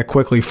want to look at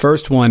quickly.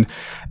 First one,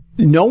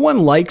 no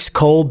one likes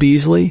Cole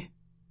Beasley,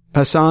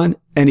 Hassan,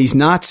 and he's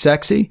not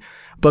sexy.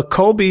 But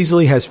Cole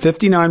Beasley has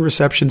 59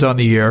 receptions on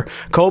the year.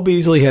 Cole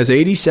Beasley has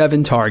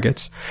 87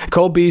 targets.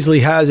 Cole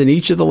Beasley has, in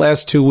each of the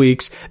last 2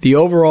 weeks, the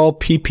overall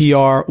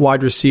PPR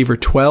wide receiver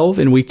 12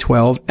 in week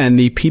 12 and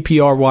the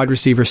PPR wide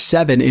receiver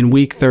 7 in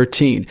week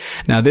 13.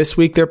 Now, this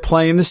week they're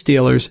playing the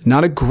Steelers.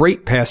 Not a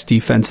great pass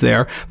defense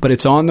there, but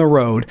it's on the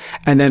road.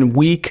 And then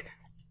week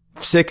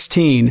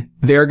 16,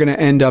 they're going to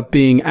end up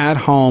being at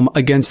home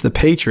against the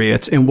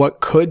Patriots in what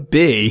could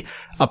be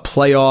a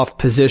playoff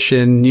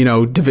position,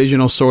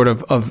 divisional sort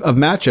of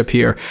matchup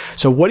here.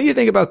 So what do you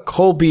think about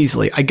Cole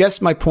Beasley? I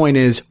guess my point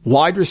is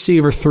wide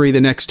receiver 3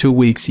 the next 2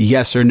 weeks,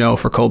 yes or no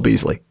for Cole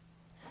Beasley?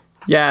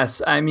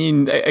 Yes, I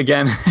mean,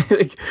 again,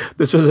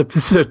 this was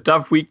a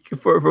tough week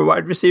for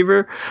wide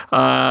receiver.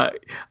 I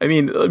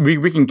mean,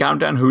 we can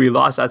count down who he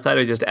lost outside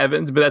of just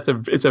Evans, but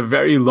it's a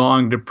very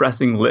long,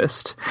 depressing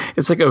list.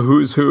 It's like a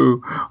who's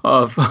who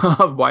of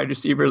wide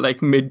receiver,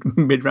 like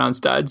mid round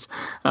studs.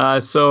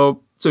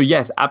 So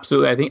yes,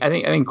 absolutely. I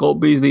think Cole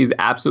Beasley is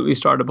absolutely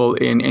startable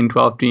in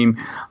 12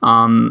 team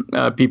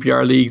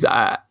PPR leagues.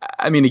 I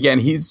mean, again,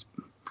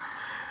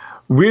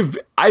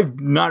 I've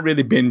not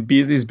really been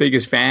Beasley's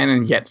biggest fan,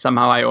 and yet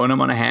somehow I own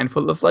him on a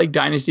handful of like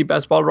dynasty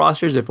best ball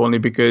rosters, if only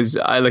because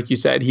like you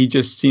said, he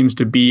just seems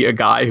to be a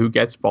guy who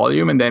gets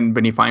volume, and then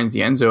when he finds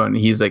the end zone,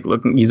 he's a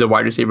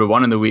wide receiver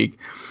 1 in the week.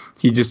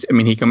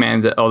 He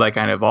commands all that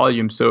kind of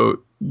volume. So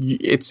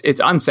it's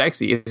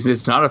unsexy.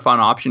 It's not a fun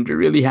option to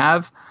really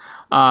have.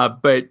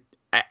 But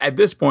at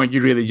this point,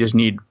 you really just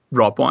need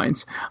raw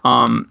points.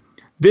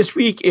 This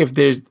week, if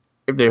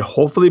there are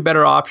hopefully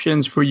better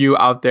options for you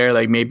out there,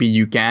 like maybe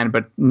you can,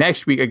 but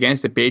next week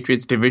against the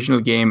Patriots, divisional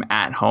game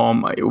at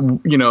home,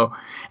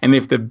 and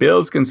if the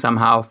Bills can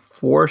somehow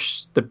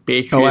force the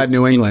Patriots at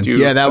New England.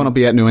 That one will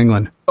be at New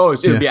England. Oh,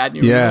 it'll be at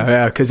New England.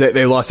 Yeah, because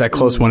they lost that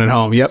close one at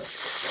home. Yep.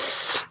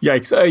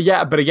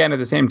 Yikes. But again, at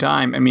the same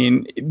time, I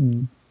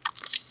mean,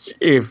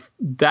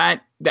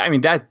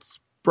 that's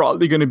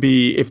probably going to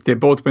be, if they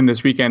both win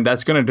this weekend,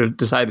 that's going to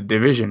decide the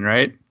division,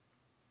 right?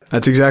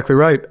 That's exactly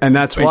right. And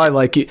that's why,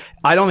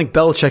 I don't think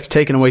Belichick's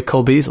taken away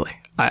Cole Beasley.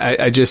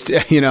 I just,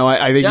 I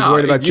think he's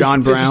worried about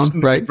John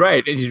Brown, right?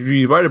 Right.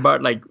 He's worried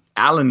about,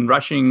 Allen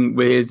rushing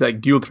with his,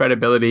 dual threat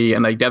ability,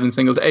 and, Devin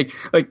Singletary.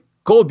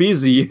 Cole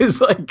Beasley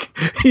is,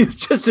 he's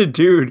just a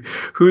dude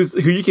who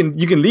you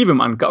can leave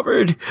him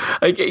uncovered.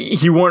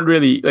 He won't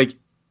really,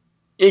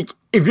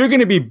 if you're going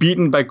to be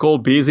beaten by Cole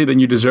Beasley, then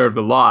you deserve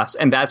the loss.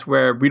 And that's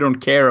where we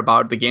don't care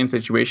about the game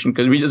situation,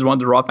 because we just want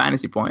the raw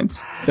fantasy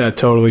points. Yeah,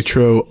 totally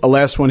true. A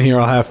last one here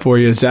I'll have for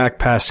you, Zach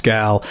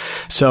Pascal.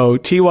 So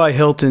T.Y.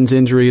 Hilton's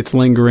injury, it's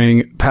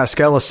lingering.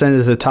 Pascal ascended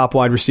to the top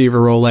wide receiver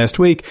role last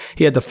week.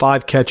 He had the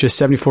 5 catches,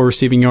 74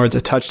 receiving yards,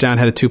 a touchdown,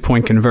 had a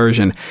 2-point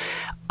conversion.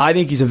 I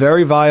think he's a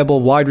very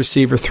viable wide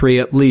receiver 3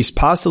 at least,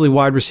 possibly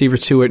wide receiver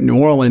 2 at New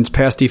Orleans.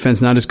 Pass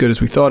defense not as good as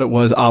we thought it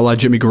was, a la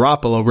Jimmy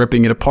Garoppolo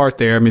ripping it apart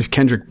there. I mean, if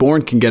Kendrick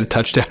Bourne can get a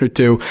touchdown or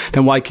 2,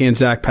 then why can't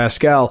Zach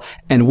Pascal?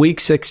 And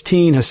week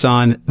 16,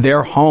 Hassan,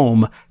 they're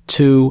home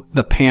to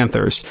the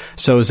Panthers.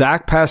 So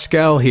Zach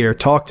Pascal here,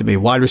 talk to me.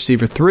 Wide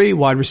receiver 3,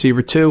 wide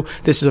receiver 2.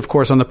 This is, of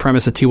course, on the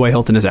premise that T.Y.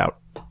 Hilton is out.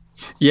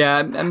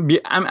 Yeah,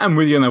 I'm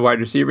with you on the wide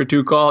receiver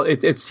 2 call.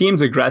 It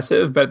seems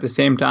aggressive, but at the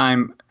same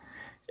time,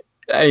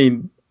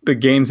 the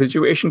game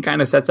situation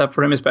kind of sets up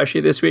for him,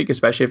 especially this week,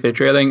 especially if they're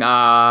trailing.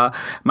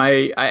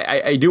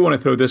 I do want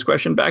to throw this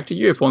question back to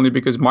you, if only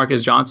because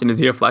Marcus Johnson, is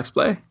he a flex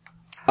play?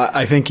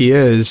 I think he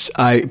is.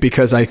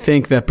 Because I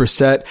think that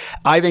Brissett,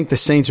 I think the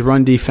Saints'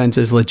 run defense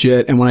is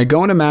legit. And when I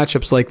go into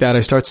matchups like that,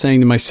 I start saying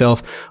to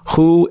myself,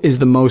 which is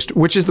the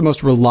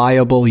most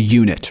reliable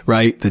unit,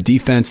 right? The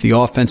defense, the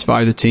offense for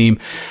either team.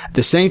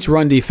 The Saints'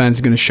 run defense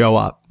is going to show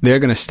up. They're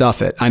going to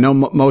stuff it. I know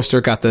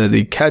Mostert got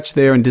the catch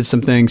there and did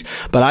some things,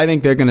 but I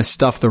think they're going to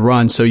stuff the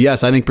run. So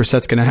yes, I think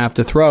Brissett's going to have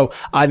to throw.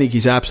 I think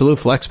he's absolute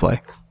flex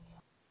play.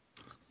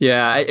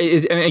 Yeah.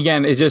 And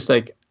again, it's just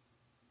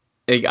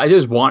I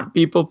just want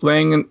people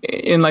playing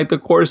in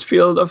the course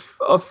field of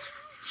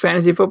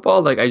fantasy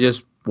football. I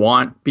just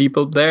want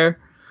people there.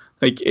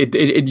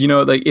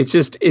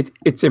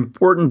 It's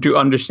important to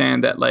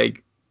understand that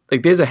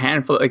there's a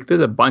handful, there's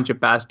a bunch of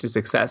paths to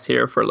success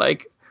here for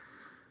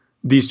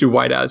these 2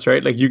 wideouts,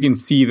 right? You can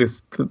see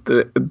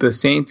the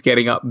Saints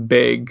getting up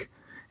big,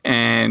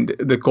 and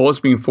the Colts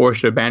being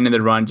forced to abandon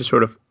the run. Just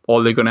sort of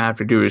all they're going to have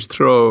to do is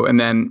throw, and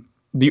then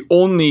the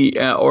only,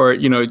 or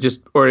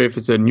if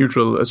it's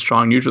a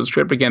strong neutral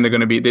strip, again, they're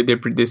going to be, they're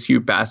this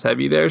huge pass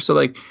heavy there.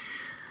 So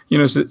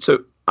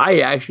so I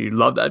actually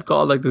love that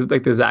call,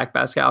 the Zach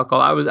Pascal call.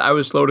 I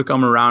was slow to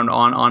come around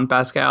on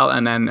Pascal,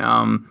 and then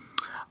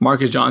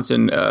Marcus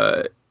Johnson,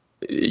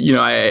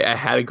 I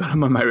had to got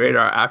him on my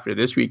radar after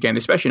this weekend,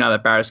 especially now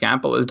that Paris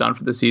Campbell is done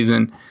for the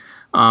season.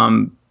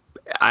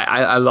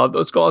 I love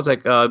those calls.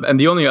 And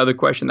the only other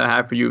question that I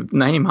have for you,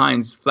 Nyheim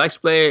Hines, flex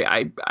play,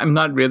 I'm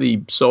not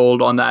really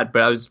sold on that,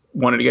 but I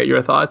wanted to get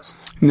your thoughts.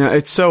 No,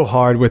 it's so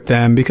hard with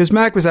them because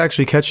Mac was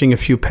actually catching a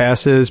few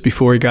passes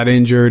before he got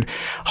injured.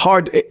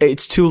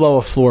 It's too low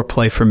a floor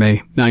play for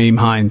me, Nyheim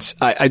Hines.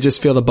 I just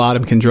feel the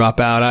bottom can drop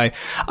out.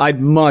 I'd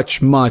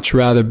much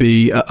rather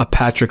be a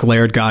Patrick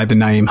Laird guy than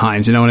Nyheim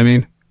Hines. You know what I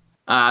mean?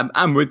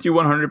 I'm with you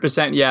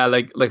 100%. Yeah,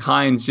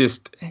 Hines,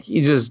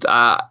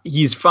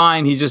 he's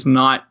fine. He's just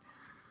not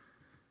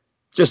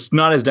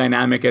as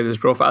dynamic as his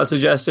profile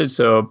suggested.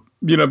 So,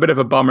 a bit of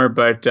a bummer,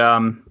 but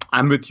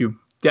I'm with you.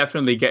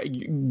 Definitely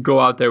go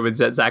out there with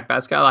Zach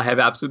Pascal. I have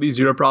absolutely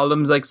zero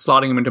problems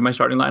slotting him into my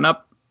starting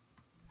lineup.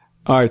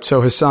 All right, so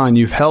Hassan,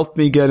 you've helped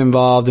me get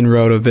involved in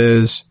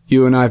RotoViz.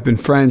 You and I have been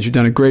friends. You've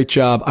done a great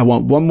job. I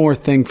want one more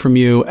thing from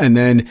you, and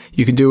then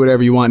you can do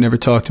whatever you want and never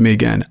talk to me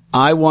again.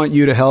 I want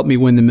you to help me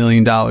win the $1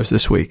 million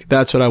this week.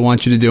 That's what I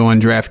want you to do on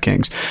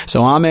DraftKings.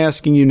 So I'm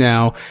asking you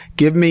now,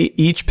 give me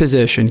each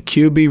position,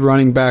 QB,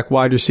 running back,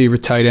 wide receiver,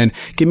 tight end.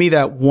 Give me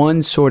that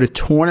one sort of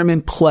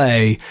tournament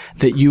play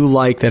that you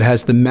like that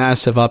has the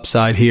massive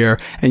upside here.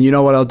 And you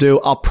know what I'll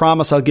do? I'll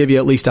promise I'll give you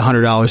at least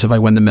 $100 if I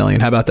win the $1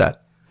 million. How about that?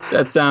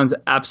 That sounds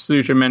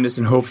absolutely tremendous,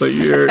 and hopefully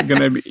you're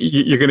gonna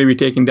be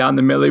taking down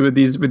the Millie with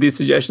these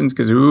suggestions,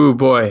 because ooh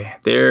boy,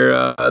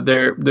 they're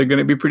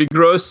gonna be pretty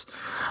gross.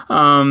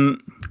 So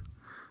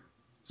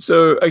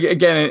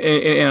again,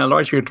 in a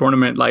larger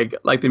tournament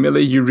like the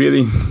Millie, you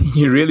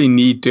really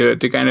need to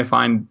kind of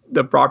find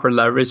the proper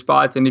leverage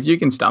spots, and if you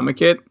can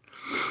stomach it.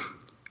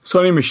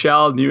 Sony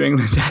Michel, New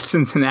England at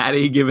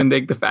Cincinnati, given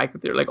the fact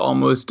that they're like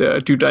almost 2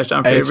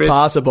 touchdown favorites. It's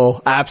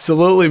possible,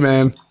 absolutely,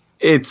 man.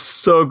 It's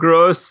so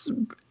gross.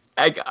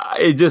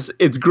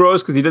 It's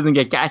gross because he doesn't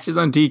get catches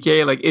on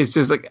DK. Like, it's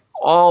just like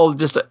all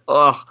just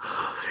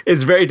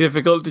it's very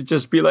difficult to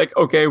just be like,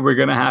 okay, we're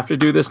gonna have to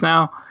do this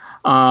now.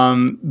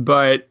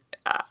 But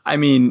I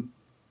mean,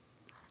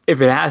 if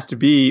it has to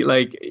be,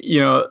 like, you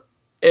know,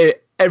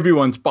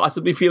 everyone's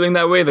possibly feeling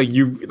that way. Like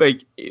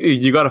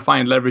you got to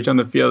find leverage on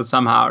the field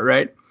somehow,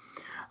 right?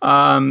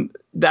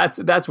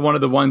 That's one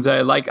of the ones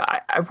I like.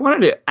 I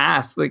wanted to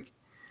ask, like,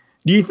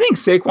 do you think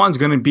Saquon's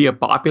going to be a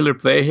popular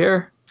play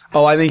here?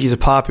 Oh, I think he's a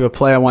popular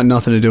play. I want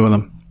nothing to do with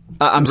him.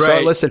 I'm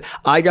sorry. Listen,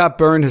 I got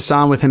burned,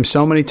 Hassan, with him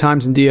so many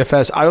times in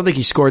DFS. I don't think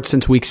he scored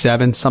since week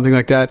 7, something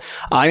like that.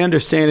 I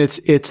understand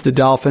it's the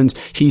Dolphins.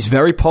 He's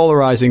very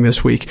polarizing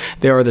this week.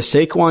 There are the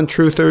Saquon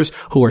truthers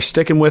who are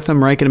sticking with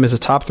him, ranking him as a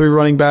top 3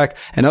 running back,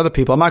 and other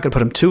people. I'm not going to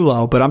put him too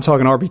low, but I'm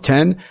talking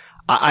RB10.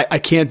 I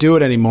can't do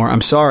it anymore.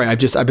 I'm sorry. I've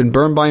been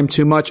burned by him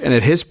too much. And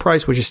at his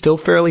price, which is still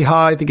fairly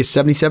high, I think it's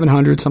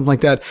 7,700, something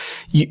like that.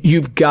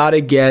 You've got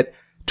to get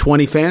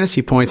 20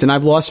 fantasy points. And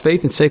I've lost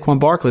faith in Saquon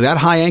Barkley. That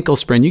high ankle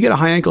sprain, you get a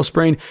high ankle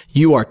sprain,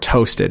 you are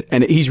toasted.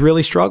 And he's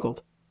really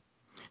struggled.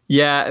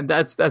 Yeah,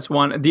 that's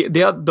one.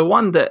 The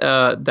one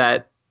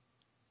that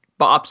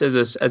pops as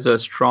a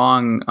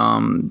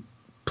strong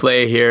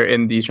play here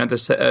in the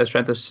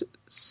strength of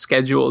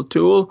schedule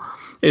tool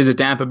is a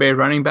Tampa Bay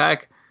running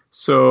back.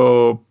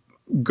 So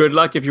good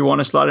luck if you want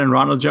to slot in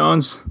Ronald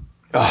Jones.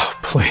 Oh,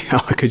 please.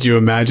 Could you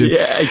imagine?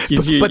 Yeah,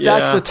 but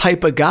that's the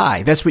type of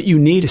guy. That's what you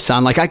need,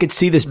 Hassan. Like, I could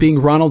see this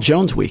being Ronald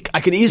Jones week.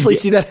 I could easily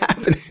see that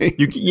happening.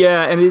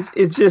 And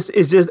it's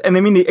just, and I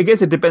mean, I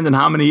guess it depends on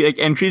how many like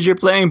entries you're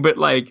playing, but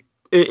like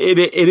it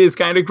is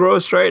kind of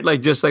gross, right?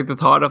 Like, just like the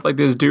thought of like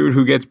this dude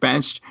who gets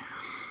benched.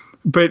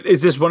 But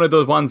it's just one of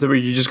those ones where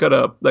you just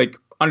gotta like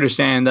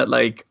understand that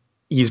like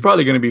he's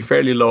probably going to be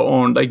fairly low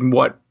owned. Like,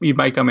 what he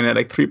might come in at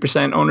like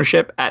 3%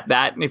 ownership at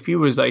that, and if he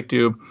was like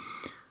to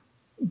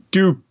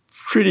do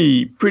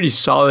pretty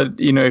solid,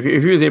 you know, if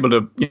he was able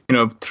to, you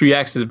know,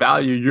 3x his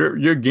value,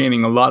 you're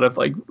gaining a lot of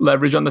like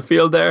leverage on the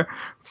field there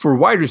for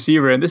wide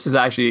receiver. And this is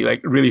actually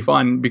like really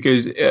fun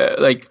because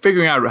like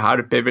figuring out how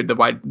to pivot the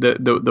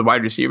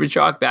wide receiver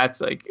chalk,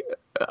 that's like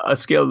a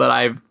skill that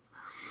I've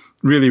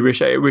really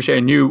wish I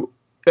knew.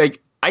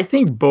 Like, I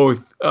think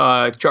both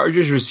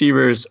Chargers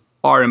receivers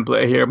are in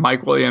play here,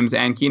 Mike Williams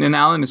and Keenan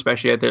Allen,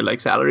 especially at their like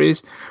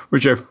salaries,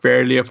 which are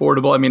fairly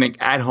affordable. I mean, like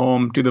at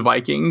home to the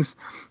Vikings,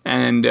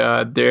 and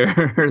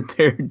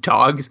they're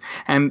dogs,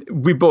 and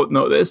we both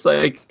know this.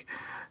 Like,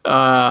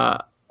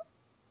 all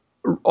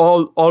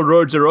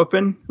roads are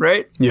open,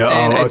 right? Yeah,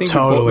 and I think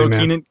totally,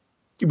 man.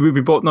 We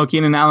both know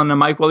Keenan Allen and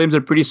Mike Williams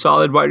are pretty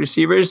solid wide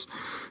receivers,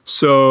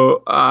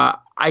 so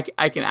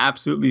I can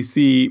absolutely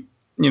see,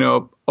 you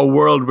know, a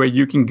world where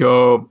you can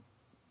go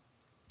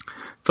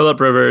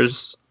Phillip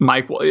Rivers,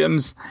 Mike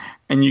Williams,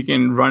 and you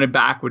can run it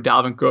back with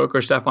Dalvin Cook or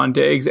Stephon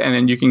Diggs, and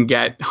then you can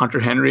get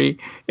Hunter Henry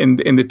in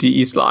the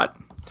TE slot.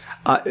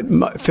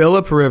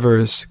 Phillip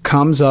Rivers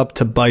comes up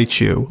to bite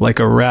you like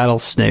a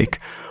rattlesnake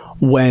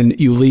when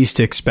you least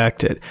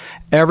expect it.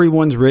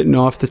 Everyone's written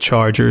off the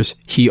Chargers.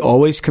 He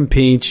always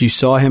competes. You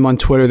saw him on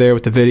Twitter there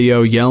with the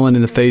video yelling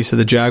in the face of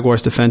the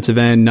Jaguars defensive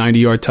end,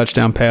 90-yard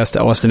touchdown pass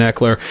to Austin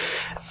Eckler.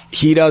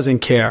 He doesn't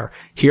care.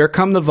 Here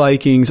come the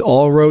Vikings.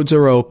 All roads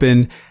are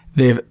open.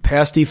 Their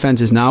pass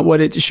defense is not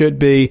what it should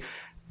be.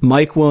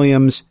 Mike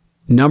Williams,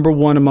 number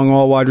 1 among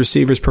all wide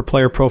receivers per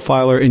player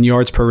profiler in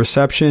yards per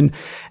reception.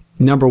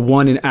 Number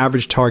 1 in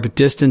average target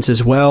distance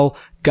as well.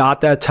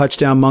 Got that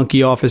touchdown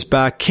monkey off his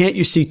back. Can't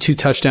you see 2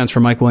 touchdowns for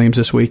Mike Williams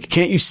this week?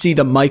 Can't you see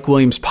the Mike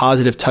Williams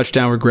positive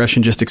touchdown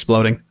regression just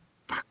exploding?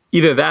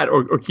 Either that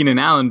or Keenan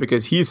Allen,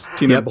 because he's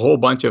seen a whole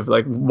bunch of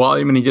like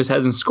volume and he just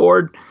hasn't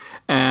scored.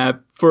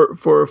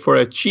 For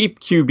a cheap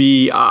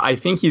QB, I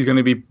think he's going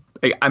to be.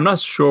 Like, I'm not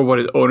sure what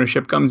his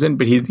ownership comes in,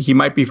 but he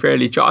might be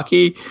fairly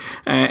chalky,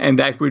 and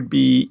that would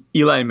be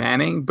Eli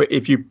Manning. But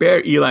if you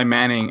pair Eli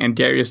Manning and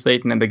Darius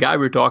Slayton and the guy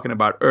we were talking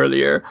about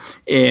earlier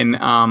in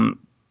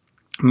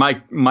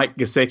Mike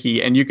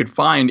Gesicki, and you could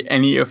find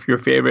any of your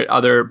favorite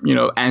other, you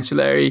know,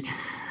 ancillary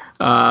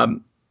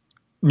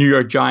New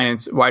York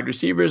Giants wide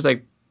receivers,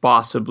 like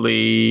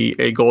possibly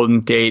a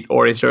Golden Tate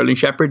or a Sterling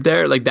Shepard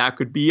there. Like that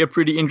could be a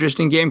pretty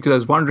interesting game, because I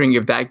was wondering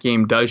if that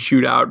game does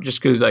shoot out,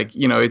 just because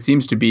it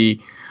seems to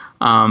be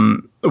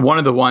one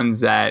of the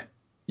ones that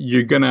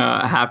you're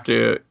gonna have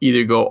to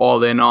either go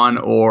all in on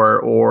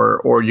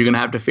or you're gonna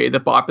have to fade the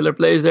popular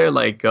plays there,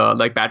 like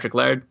Patrick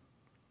Laird.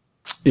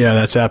 Yeah,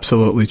 that's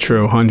absolutely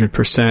true.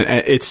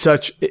 100%.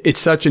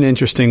 It's such an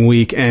interesting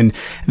week, and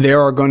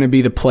there are going to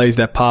be the plays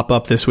that pop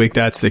up this week.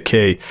 That's the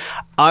key.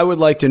 I would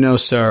like to know,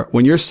 sir,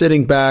 when you're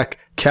sitting back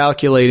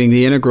calculating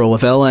the integral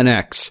of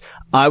LNX,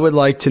 I would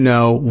like to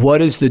know,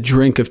 what is the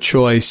drink of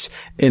choice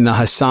in the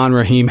Hassan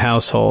Rahim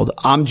household?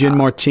 I'm Gin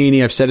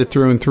Martini. I've said it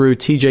through and through.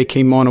 TJ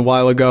came on a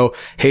while ago,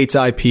 hates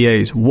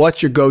IPAs.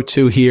 What's your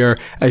go-to here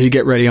as you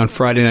get ready on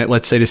Friday night,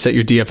 let's say, to set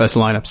your DFS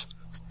lineups?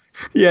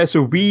 Yeah,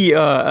 so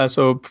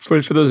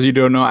for those of you who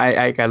don't know,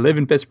 I live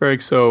in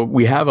Pittsburgh, so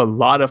we have a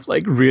lot of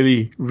like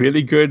really,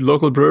 really good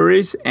local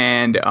breweries,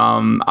 and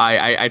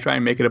I try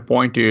and make it a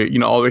point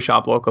to always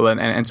shop local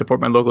and support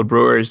my local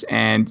brewers,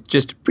 and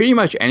just pretty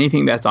much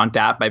anything that's on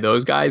tap by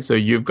those guys. So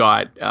you've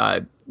got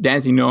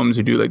Dancing Gnomes,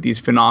 who do like these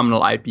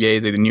phenomenal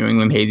IPAs, like the New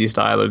England Hazy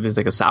style, or there's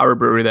like a sour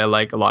brewery that I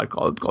like a lot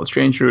called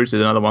Strange Roots.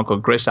 There's another one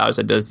called Grist House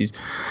that does these,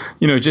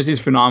 just these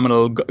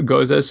phenomenal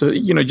gozas. So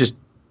just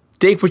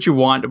take what you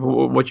want,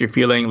 what you're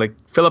feeling, like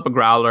fill up a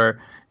growler,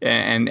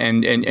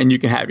 and you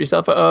can have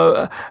yourself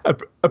a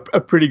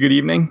pretty good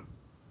evening.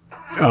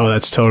 Oh,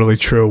 that's totally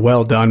true.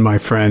 Well done, my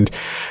friend.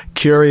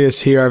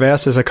 Curious here. I've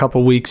asked this a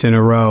couple weeks in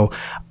a row.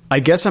 I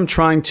guess I'm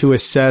trying to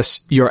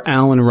assess your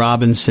Allen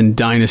Robinson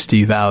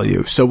dynasty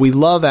value. So we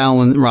love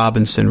Allen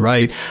Robinson,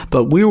 right?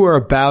 But we were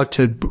about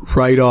to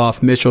write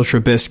off Mitchell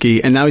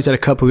Trubisky, and now he's had a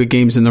couple of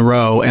games in a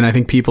row, and I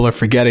think people are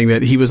forgetting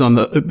that he was on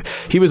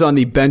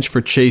the bench for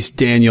Chase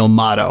Daniel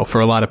motto for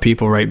a lot of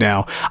people right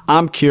now.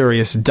 I'm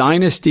curious,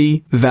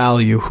 dynasty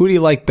value, who do you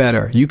like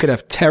better? You could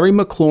have Terry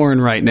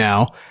McLaurin right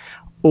now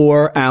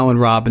or Allen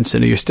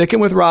Robinson. Are you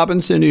sticking with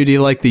Robinson, or do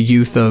you like the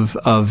youth of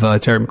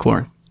Terry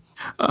McLaurin?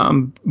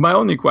 My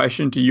only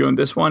question to you on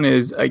this one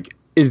is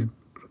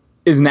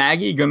is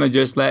Nagy gonna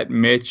just let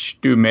Mitch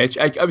do Mitch?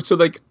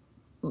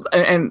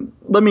 And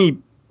let me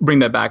bring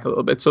that back a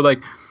little bit. So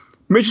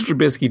Mitchell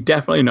Trubisky,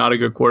 definitely not a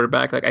good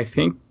quarterback. I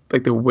think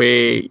the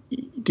way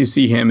to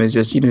see him is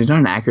just he's not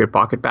an accurate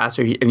pocket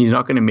passer, and he's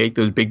not going to make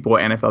those big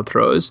boy NFL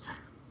throws,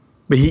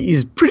 but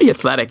he's pretty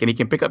athletic and he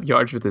can pick up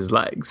yards with his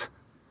legs.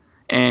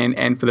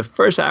 And for the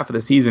first half of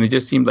the season, it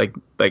just seemed like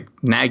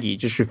Nagy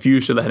just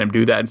refused to let him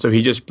do that. And so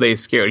he just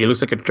plays scared. He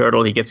looks like a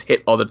turtle. He gets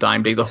hit all the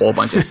time, takes a whole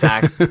bunch of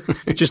sacks.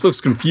 It just looks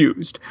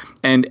confused.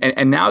 And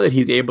now that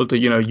he's able to,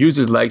 use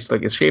his legs to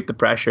escape the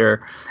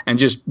pressure and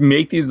just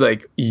make these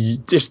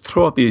just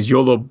throw up these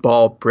YOLO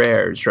ball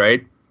prayers,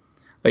 right?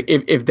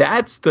 If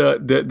that's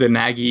the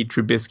Nagy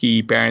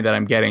Trubisky pairing that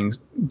I'm getting,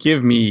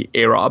 give me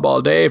A-Rob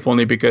all day, if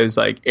only because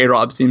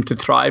A-Rob seemed to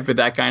thrive with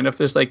that kind of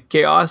just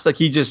chaos.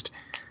 He just...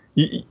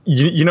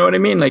 You know what I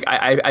mean?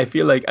 I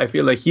feel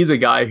like he's a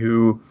guy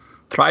who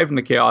thrived in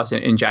the chaos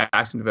in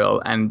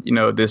Jacksonville, and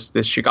this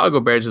Chicago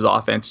Bears'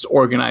 offense is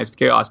organized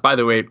chaos. By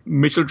the way,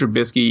 Mitchell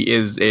Trubisky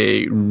is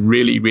a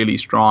really, really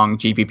strong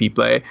GPP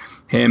play.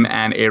 Him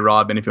and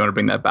A-Rob, and if you want to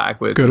bring that back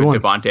with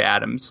Devontae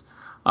Adams,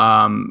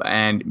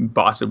 and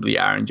possibly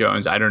Aaron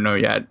Jones. I don't know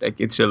yet.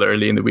 It's still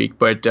early in the week,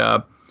 but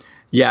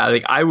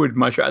I would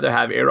much rather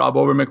have A-Rob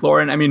over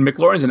McLaurin. I mean,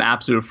 McLaurin's an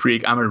absolute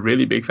freak. I'm a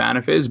really big fan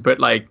of his, but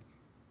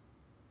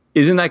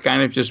isn't that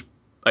kind of just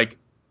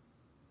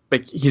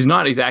he's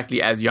not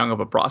exactly as young of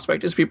a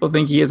prospect as people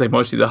think he is?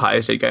 Mostly the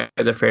highest rate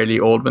guys are fairly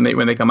old when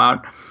they come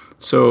out.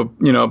 So,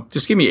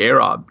 just give me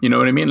A-Rob. You know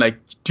what I mean?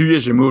 2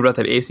 years removed off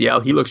that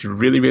ACL, he looks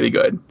really, really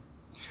good.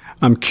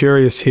 I'm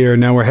curious here.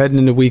 Now we're heading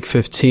into week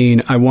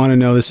 15. I want to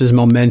know, this is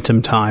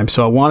momentum time.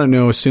 So I want to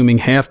know, assuming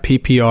half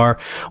PPR,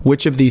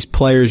 which of these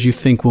players you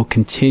think will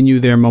continue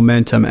their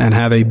momentum and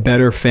have a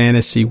better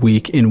fantasy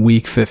week in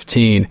week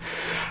 15.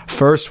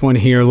 First one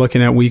here,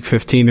 looking at week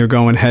 15, they're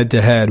going head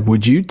to head.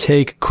 Would you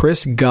take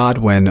Chris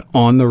Godwin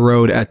on the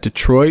road at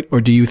Detroit,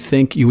 or do you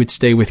think you would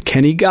stay with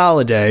Kenny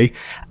Golladay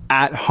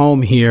at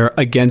home here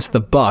against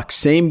the Bucs?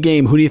 Same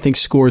game. Who do you think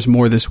scores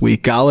more this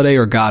week, Golladay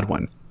or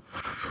Godwin?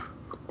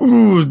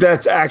 Ooh,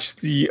 that's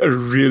actually a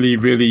really,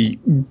 really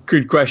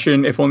good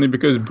question, if only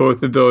because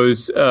both of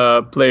those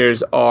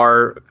players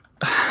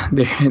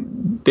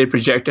they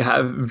project to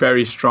have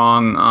very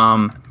strong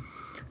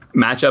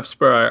matchups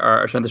for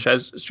our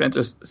strength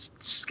of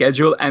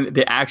schedule, and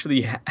they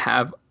actually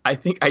have, I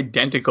think,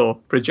 identical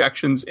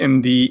projections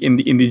in the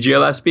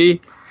GLSP.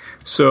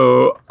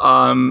 So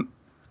I'm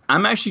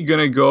actually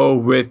gonna go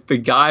with the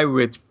guy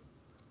with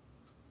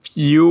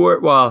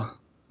fewer. Well,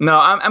 no,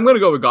 I'm gonna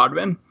go with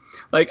Godwin.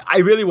 I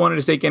really wanted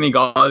to say Kenny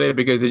Golladay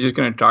because they're just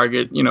going to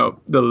target,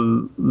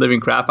 the living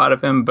crap out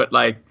of him. But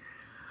I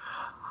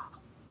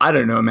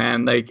don't know,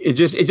 man. It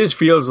just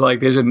feels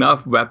like there's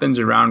enough weapons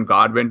around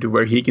Godwin to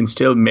where he can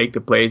still make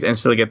the plays and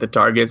still get the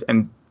targets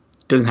and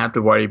doesn't have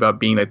to worry about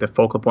being the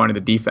focal point of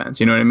the defense.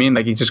 You know what I mean?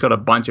 He's just got a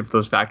bunch of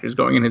those factors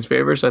going in his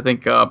favor. So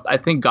I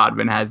think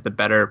Godwin has the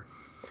better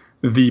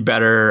the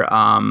better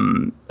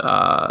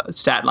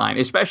stat line,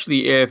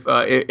 especially if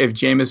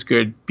Jameis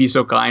could be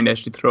so kind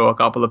as to throw a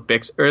couple of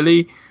picks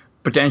early,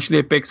 potentially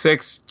a pick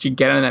six, to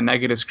get into that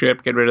negative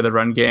script, get rid of the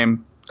run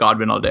game.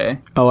 Godwin all day.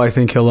 Oh, I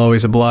think he'll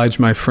always oblige,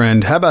 my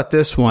friend. How about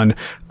this one?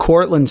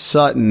 Courtland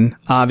Sutton,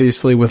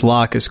 obviously with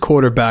Locke as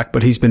quarterback,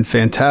 but he's been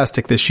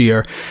fantastic this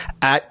year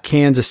at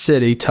Kansas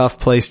City, tough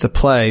place to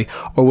play.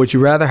 Or would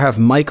you rather have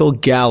Michael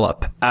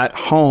Gallup at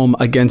home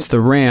against the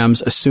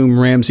Rams? Assume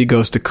Ramsey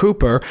goes to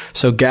Cooper.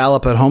 So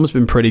Gallup at home has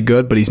been pretty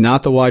good, but he's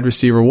not the wide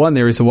receiver one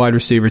there. He's the wide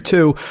receiver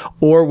two.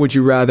 Or would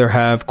you rather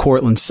have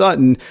Courtland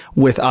Sutton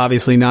with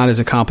obviously not as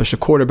accomplished a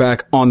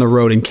quarterback on the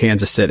road in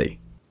Kansas City?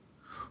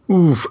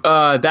 Oof,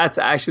 that's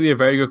actually a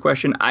very good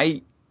question.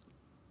 I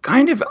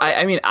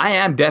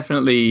am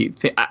definitely,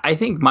 I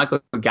think Michael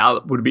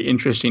Gallup would be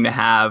interesting to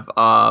have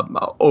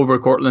over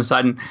Courtland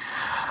Sutton.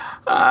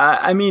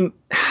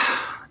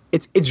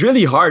 It's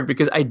really hard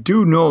because I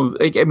do know,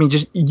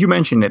 just you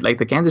mentioned it, like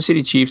the Kansas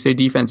City Chiefs, their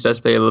defense does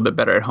play a little bit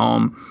better at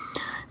home.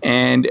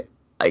 And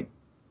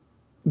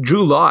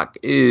Drew Lock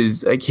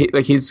is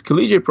his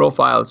collegiate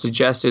profile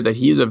suggested that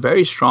he is a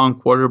very strong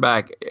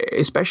quarterback,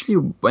 especially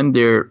when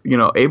they're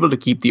able to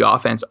keep the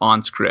offense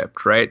on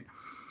script, right?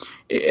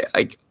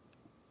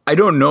 I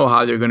don't know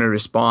how they're going to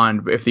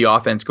respond if the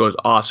offense goes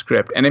off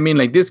script. And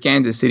this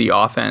Kansas City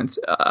offense,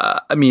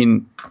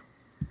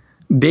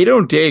 they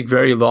don't take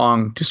very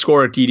long to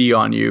score a TD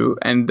on you,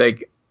 and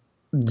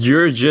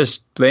you're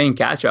just playing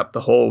catch up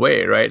the whole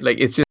way, right?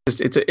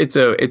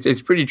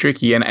 It's pretty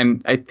tricky,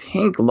 and I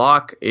think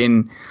Locke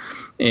in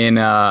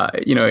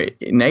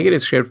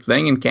negative script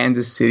playing in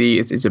Kansas City,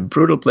 it's a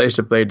brutal place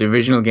to play a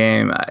divisional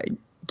game.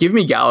 Give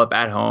me Gallup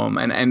at home,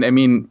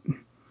 and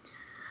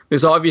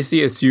this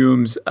obviously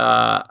assumes,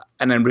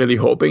 and I'm really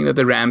hoping that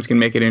the Rams can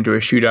make it into a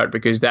shootout,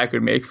 because that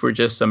could make for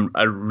just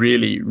a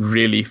really,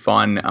 really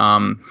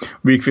fun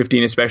Week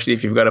 15, especially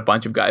if you've got a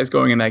bunch of guys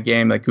going in that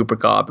game like Cooper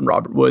Kupp and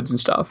Robert Woods and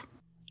stuff.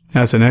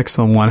 That's an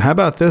excellent one. How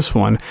about this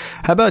one?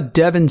 How about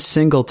Devin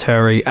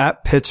Singletary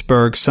at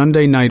Pittsburgh,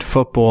 Sunday Night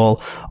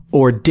Football,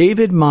 or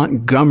David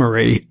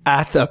Montgomery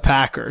at the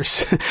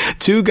Packers?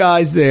 Two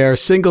guys there.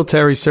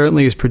 Singletary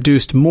certainly has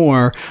produced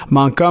more.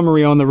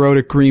 Montgomery on the road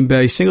at Green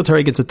Bay.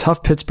 Singletary gets a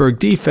tough Pittsburgh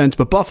defense,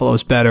 but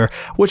Buffalo's better.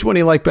 Which one do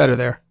you like better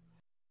there?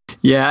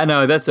 Yeah, I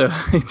know these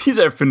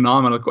are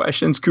phenomenal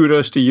questions.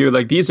 Kudos to you.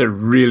 These are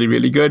really,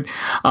 really good.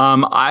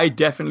 I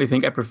definitely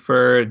think I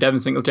prefer Devin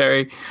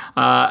Singletary.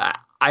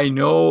 I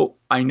know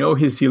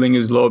his ceiling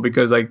is low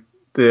because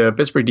the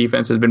Pittsburgh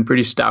defense has been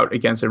pretty stout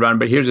against the run.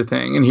 But here's the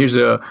thing, and here's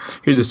a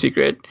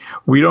secret: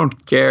 we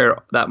don't care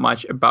that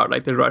much about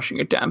the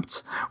rushing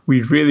attempts.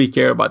 We really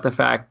care about the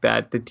fact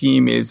that the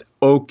team is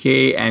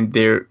okay, and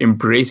they're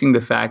embracing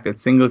the fact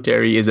that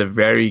Singletary is a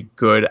very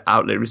good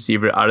outlet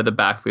receiver out of the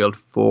backfield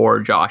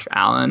for Josh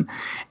Allen,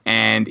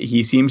 and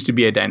he seems to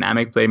be a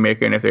dynamic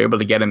playmaker. And if they're able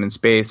to get him in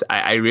space,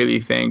 I really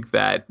think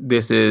that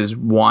this is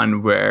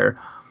one where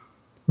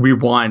we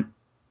want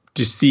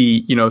to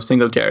see,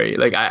 Singletary.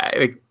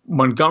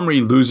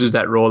 Montgomery loses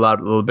that rollout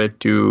a little bit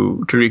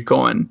to Tariq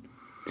Cohen,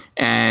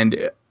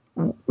 and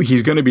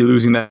he's going to be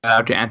losing that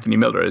out to Anthony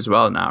Miller as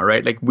well now,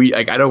 right?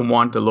 I don't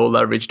want the low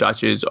leverage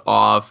touches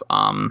of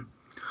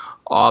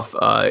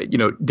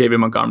David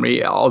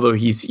Montgomery, although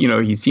he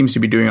seems to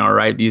be doing all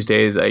right these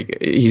days.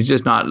 He's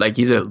just not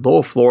he's a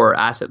low floor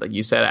asset, like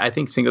you said. I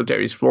think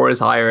Singletary's floor is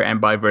higher, and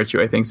by virtue,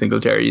 I think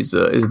Singletary is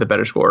the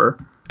better scorer.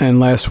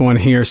 And last one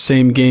here,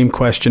 same game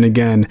question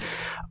again.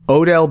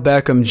 Odell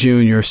Beckham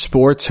Jr.,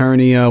 sports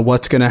hernia,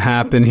 what's going to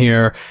happen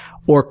here?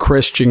 Or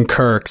Christian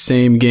Kirk,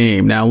 same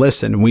game. Now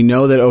listen, we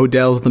know that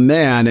Odell's the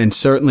man, and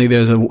certainly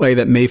there's a way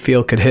that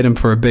Mayfield could hit him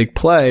for a big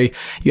play.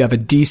 You have a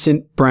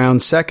decent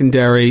Brown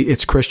secondary.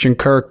 It's Christian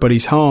Kirk, but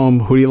he's home.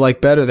 Who do you like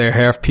better there,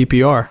 half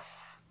PPR?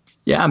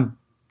 Yeah, I'm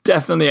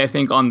definitely, I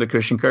think, on the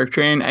Christian Kirk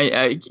train.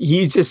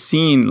 He's just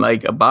seen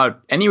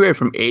about anywhere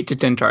from 8 to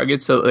 10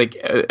 targets, so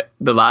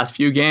the last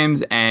few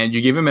games, and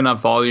you give him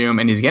enough volume,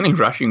 and he's getting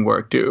rushing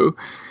work too.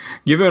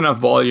 Give him enough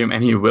volume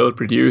and he will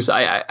produce.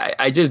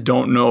 I just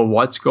don't know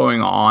what's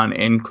going on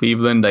in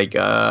Cleveland.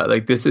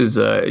 This is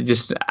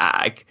just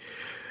an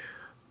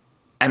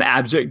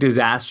abject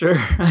disaster.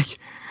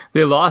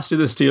 They lost to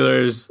the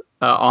Steelers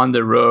on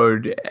the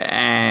road,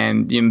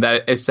 and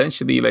that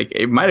essentially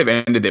it might have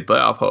ended their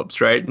playoff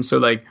hopes, right? And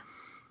so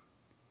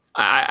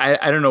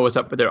I don't know what's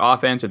up with their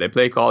offense or their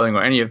play calling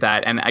or any of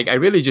that. And I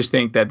really just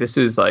think that this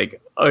is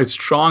a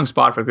strong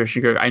spot for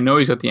Christian Kirk. I know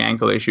he's got the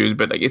ankle issues,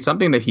 but it's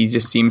something that he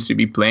just seems to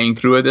be playing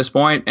through at this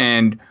point.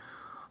 And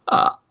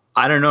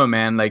I don't know,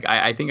 man.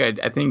 I think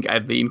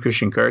I'd lean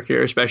Christian Kirk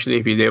here, especially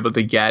if he's able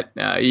to get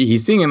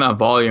he's seeing enough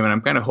volume, and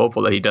I'm kind of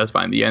hopeful that he does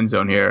find the end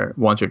zone here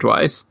once or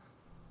twice.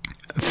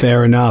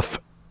 Fair enough.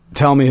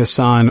 Tell me,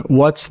 Hassan,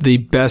 what's the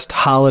best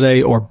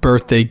holiday or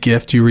birthday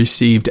gift you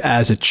received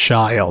as a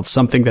child?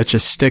 Something that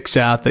just sticks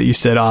out that you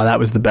said, oh, that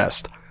was the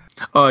best.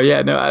 Oh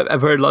yeah, no,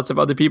 I've heard lots of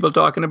other people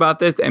talking about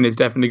this, and it's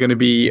definitely going to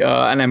be.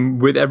 And I'm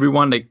with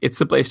everyone. Like, it's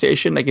the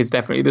PlayStation. Like, it's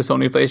definitely the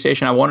Sony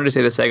PlayStation. I wanted to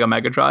say the Sega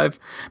Mega Drive,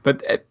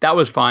 but that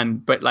was fun.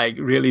 But like,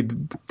 really,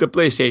 the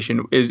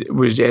PlayStation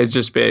has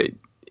just been.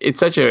 It's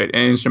such an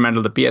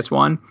instrumental. The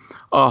PS1.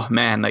 Oh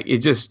man, like it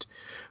just.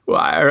 Well,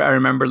 I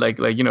remember like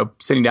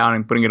sitting down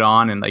and putting it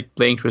on and like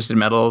playing Twisted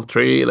Metal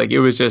 3. Like,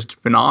 it was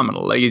just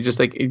phenomenal. Like,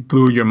 it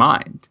blew your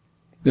mind.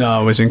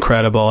 Oh, it was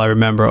incredible. I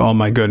remember, oh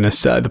my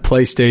goodness, the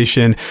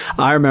PlayStation.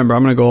 I remember,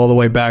 I'm going to go all the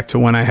way back to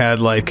when I had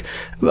like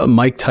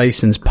Mike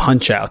Tyson's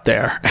Punch Out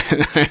there.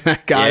 I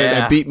got it.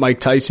 I beat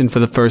Mike Tyson for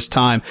the first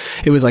time.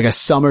 It was like a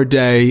summer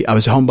day. I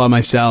was home by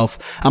myself.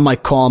 I'm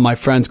like calling my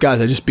friends, guys,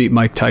 I just beat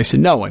Mike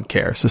Tyson. No one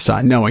cares.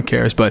 Aside, no one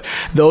cares. But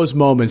those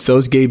moments,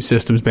 those game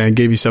systems, man,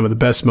 gave you some of the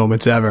best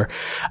moments ever.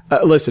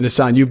 Listen,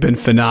 Hassan, you've been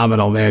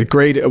phenomenal, man.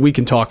 Great. We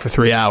can talk for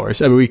 3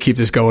 hours. I mean, we keep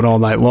this going all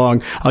night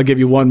long. I'll give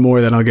you one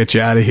more, then I'll get you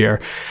out of here.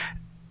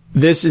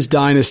 This is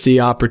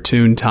Dynasty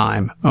opportune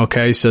time.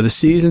 Okay. So the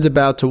season's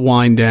about to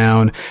wind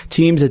down.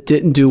 Teams that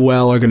didn't do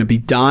well are going to be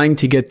dying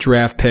to get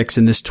draft picks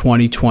in this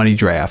 2020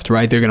 draft,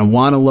 right? They're going to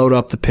want to load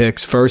up the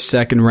picks first,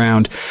 second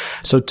round.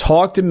 So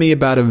talk to me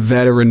about a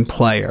veteran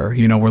player.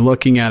 You know, we're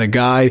looking at a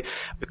guy,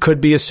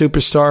 could be a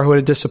superstar who had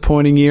a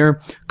disappointing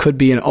year, could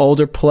be an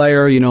older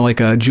player, you know,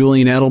 like a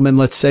Julian Edelman,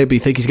 let's say, but you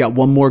think he's got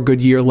one more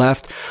good year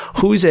left.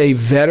 Who's a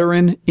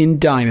veteran in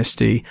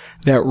Dynasty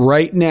that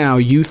right now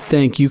you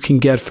think you can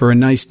get for a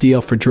nice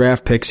deal for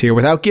draft picks here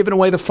without giving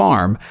away the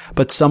farm,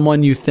 but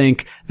someone you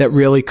think that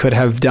really could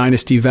have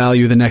Dynasty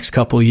value the next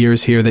couple of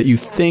years here that you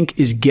think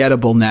is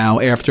gettable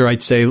now after,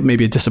 I'd say,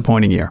 maybe a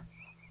disappointing year?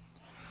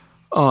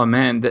 Oh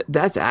man,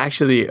 that's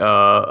actually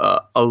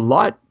a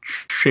lot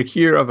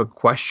trickier of a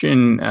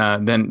question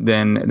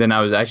than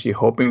I was actually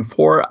hoping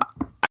for.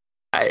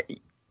 I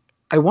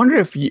wonder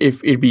if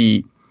it'd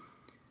be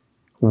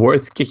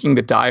worth kicking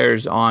the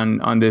tires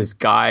on this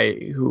guy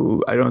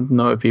who I don't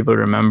know if people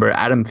remember,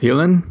 Adam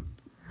Thielen.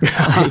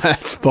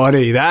 That's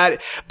funny.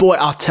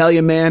 I'll tell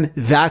you, man,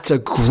 that's a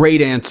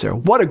great answer.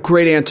 What a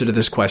great answer to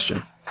this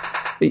question.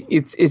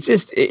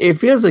 It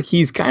feels like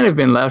he's kind of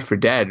been left for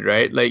dead,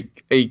 right?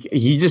 Like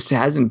he just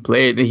hasn't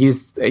played.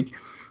 He's like,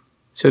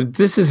 so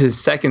this is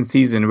his second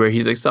season where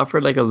he's like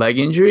suffered like a leg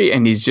injury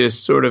and he's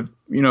just sort of,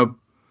 you know,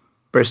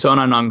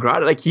 persona non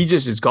grata. Like, he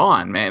just is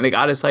gone, man. Like,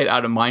 out of sight,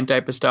 out of mind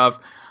type of stuff.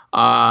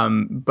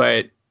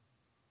 But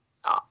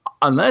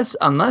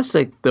unless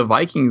like the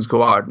Vikings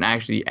go out and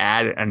actually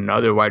add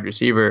another wide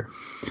receiver,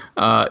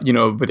 you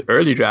know, with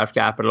early draft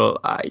capital,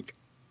 I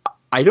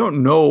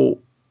don't know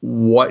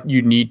what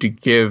you need to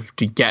give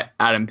to get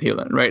Adam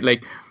Thielen, right?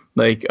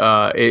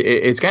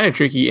 It's kind of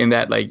tricky in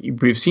that, like,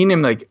 we've seen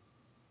him like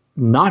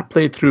not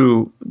play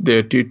through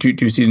the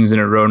two seasons in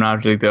a row now,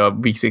 like the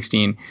week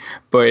 16,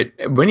 but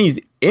when he's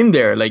in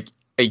there, like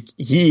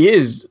he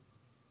is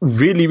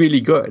really,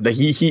 really good.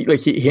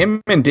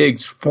 Him and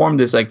Diggs formed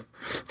this like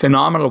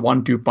phenomenal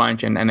 1-2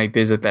 punch, and like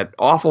there's that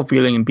awful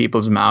feeling in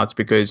people's mouths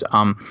because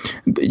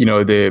you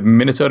know, the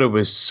Minnesota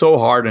was so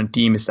hard on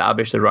team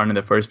established the run in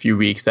the first few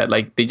weeks that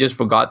like they just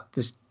forgot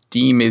this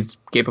team is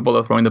capable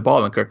of throwing the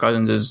ball, and Kirk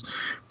Cousins is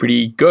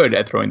pretty good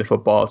at throwing the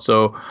football.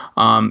 So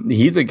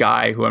he's a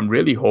guy who I'm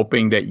really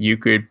hoping that you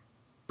could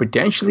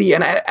potentially,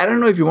 and I don't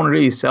know if you want to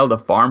really sell the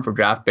farm for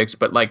draft picks,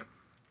 but like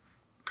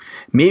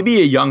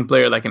maybe a young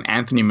player like an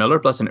Anthony Miller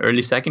plus an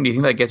early second. Do you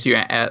think that gets you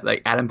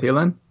like Adam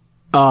Thielen?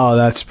 Oh,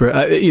 that's,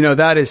 you know,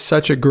 that is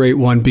such a great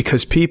one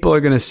because people are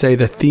going to say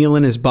that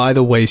Thielen is by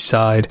the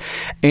wayside.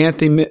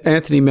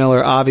 Anthony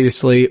Miller,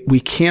 obviously, we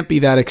can't be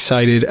that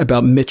excited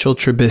about Mitchell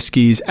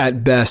Trubisky's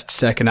at best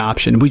second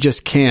option. We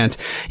just can't.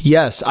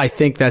 Yes, I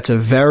think that's a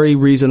very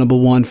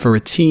reasonable one for a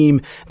team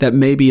that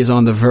maybe is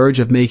on the verge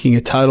of making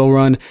a title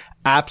run.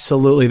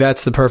 Absolutely.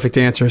 That's the perfect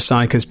answer,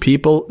 Hassan, because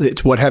people,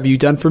 it's what have you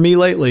done for me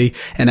lately?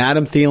 And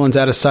Adam Thielen's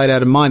out of sight,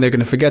 out of mind. They're going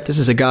to forget this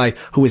is a guy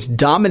who was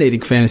dominating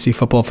fantasy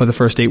football for the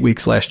first 8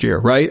 weeks last year,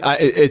 right?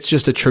 It's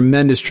just a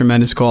tremendous,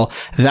 tremendous call.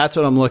 That's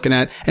what I'm looking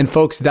at. And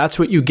folks, that's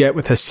what you get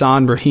with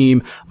Hassan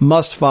Brahim.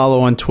 Must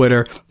follow on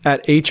Twitter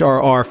at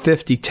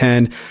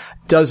HRR5010.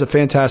 Does a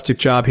fantastic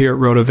job here at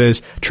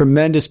RotoViz.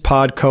 Tremendous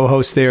pod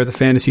co-host there, the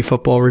Fantasy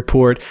Football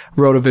Report,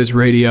 RotoViz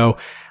Radio.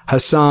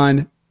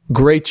 Hassan,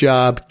 great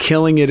job.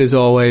 Killing it as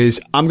always.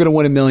 I'm going to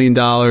win $1 million.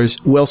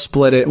 We'll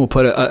split it and we'll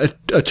put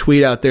a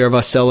tweet out there of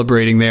us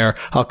celebrating there.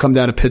 I'll come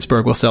down to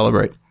Pittsburgh. We'll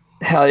celebrate.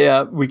 Hell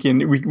yeah.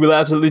 We'll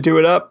absolutely do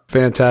it up.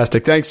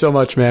 Fantastic. Thanks so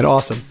much, man.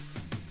 Awesome.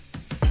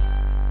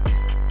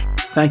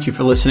 Thank you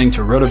for listening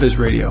to RotoViz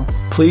Radio.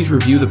 Please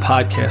review the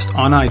podcast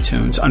on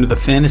iTunes under the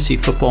Fantasy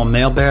Football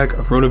Mailbag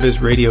of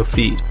RotoViz Radio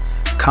feed.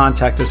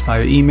 Contact us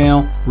via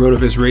email,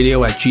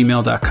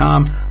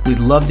 rotovizradio@gmail.com. We'd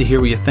love to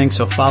hear what you think,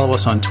 so follow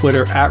us on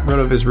Twitter at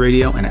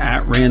RotoVizRadio and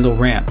at Randall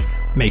Rant.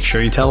 Make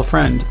sure you tell a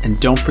friend, and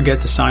don't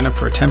forget to sign up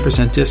for a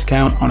 10%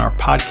 discount on our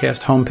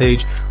podcast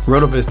homepage,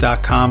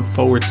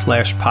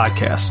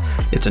 rotoviz.com/podcasts.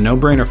 It's a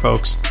no-brainer,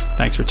 folks.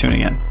 Thanks for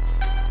tuning in.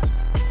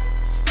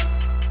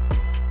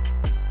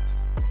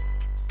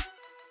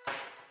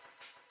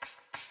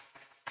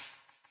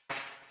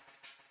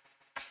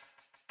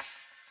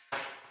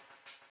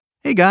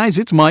 Hey guys,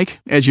 it's Mike.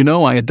 As you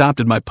know, I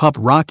adopted my pup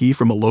Rocky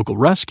from a local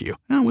rescue.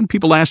 Now, when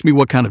people asked me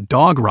what kind of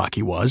dog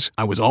Rocky was,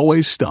 I was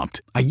always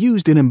stumped. I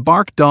used an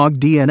Embark dog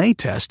DNA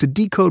test to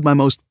decode my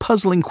most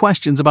puzzling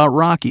questions about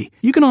Rocky.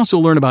 You can also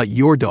learn about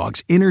your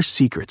dog's inner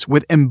secrets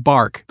with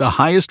Embark, the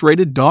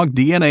highest-rated dog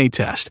DNA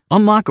test.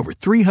 Unlock over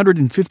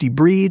 350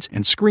 breeds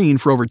and screen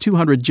for over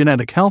 200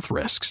 genetic health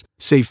risks.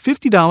 Save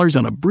 $50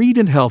 on a breed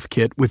and health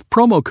kit with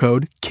promo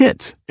code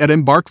KIT at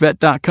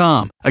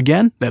EmbarkVet.com.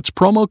 Again, that's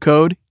promo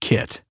code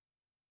KIT.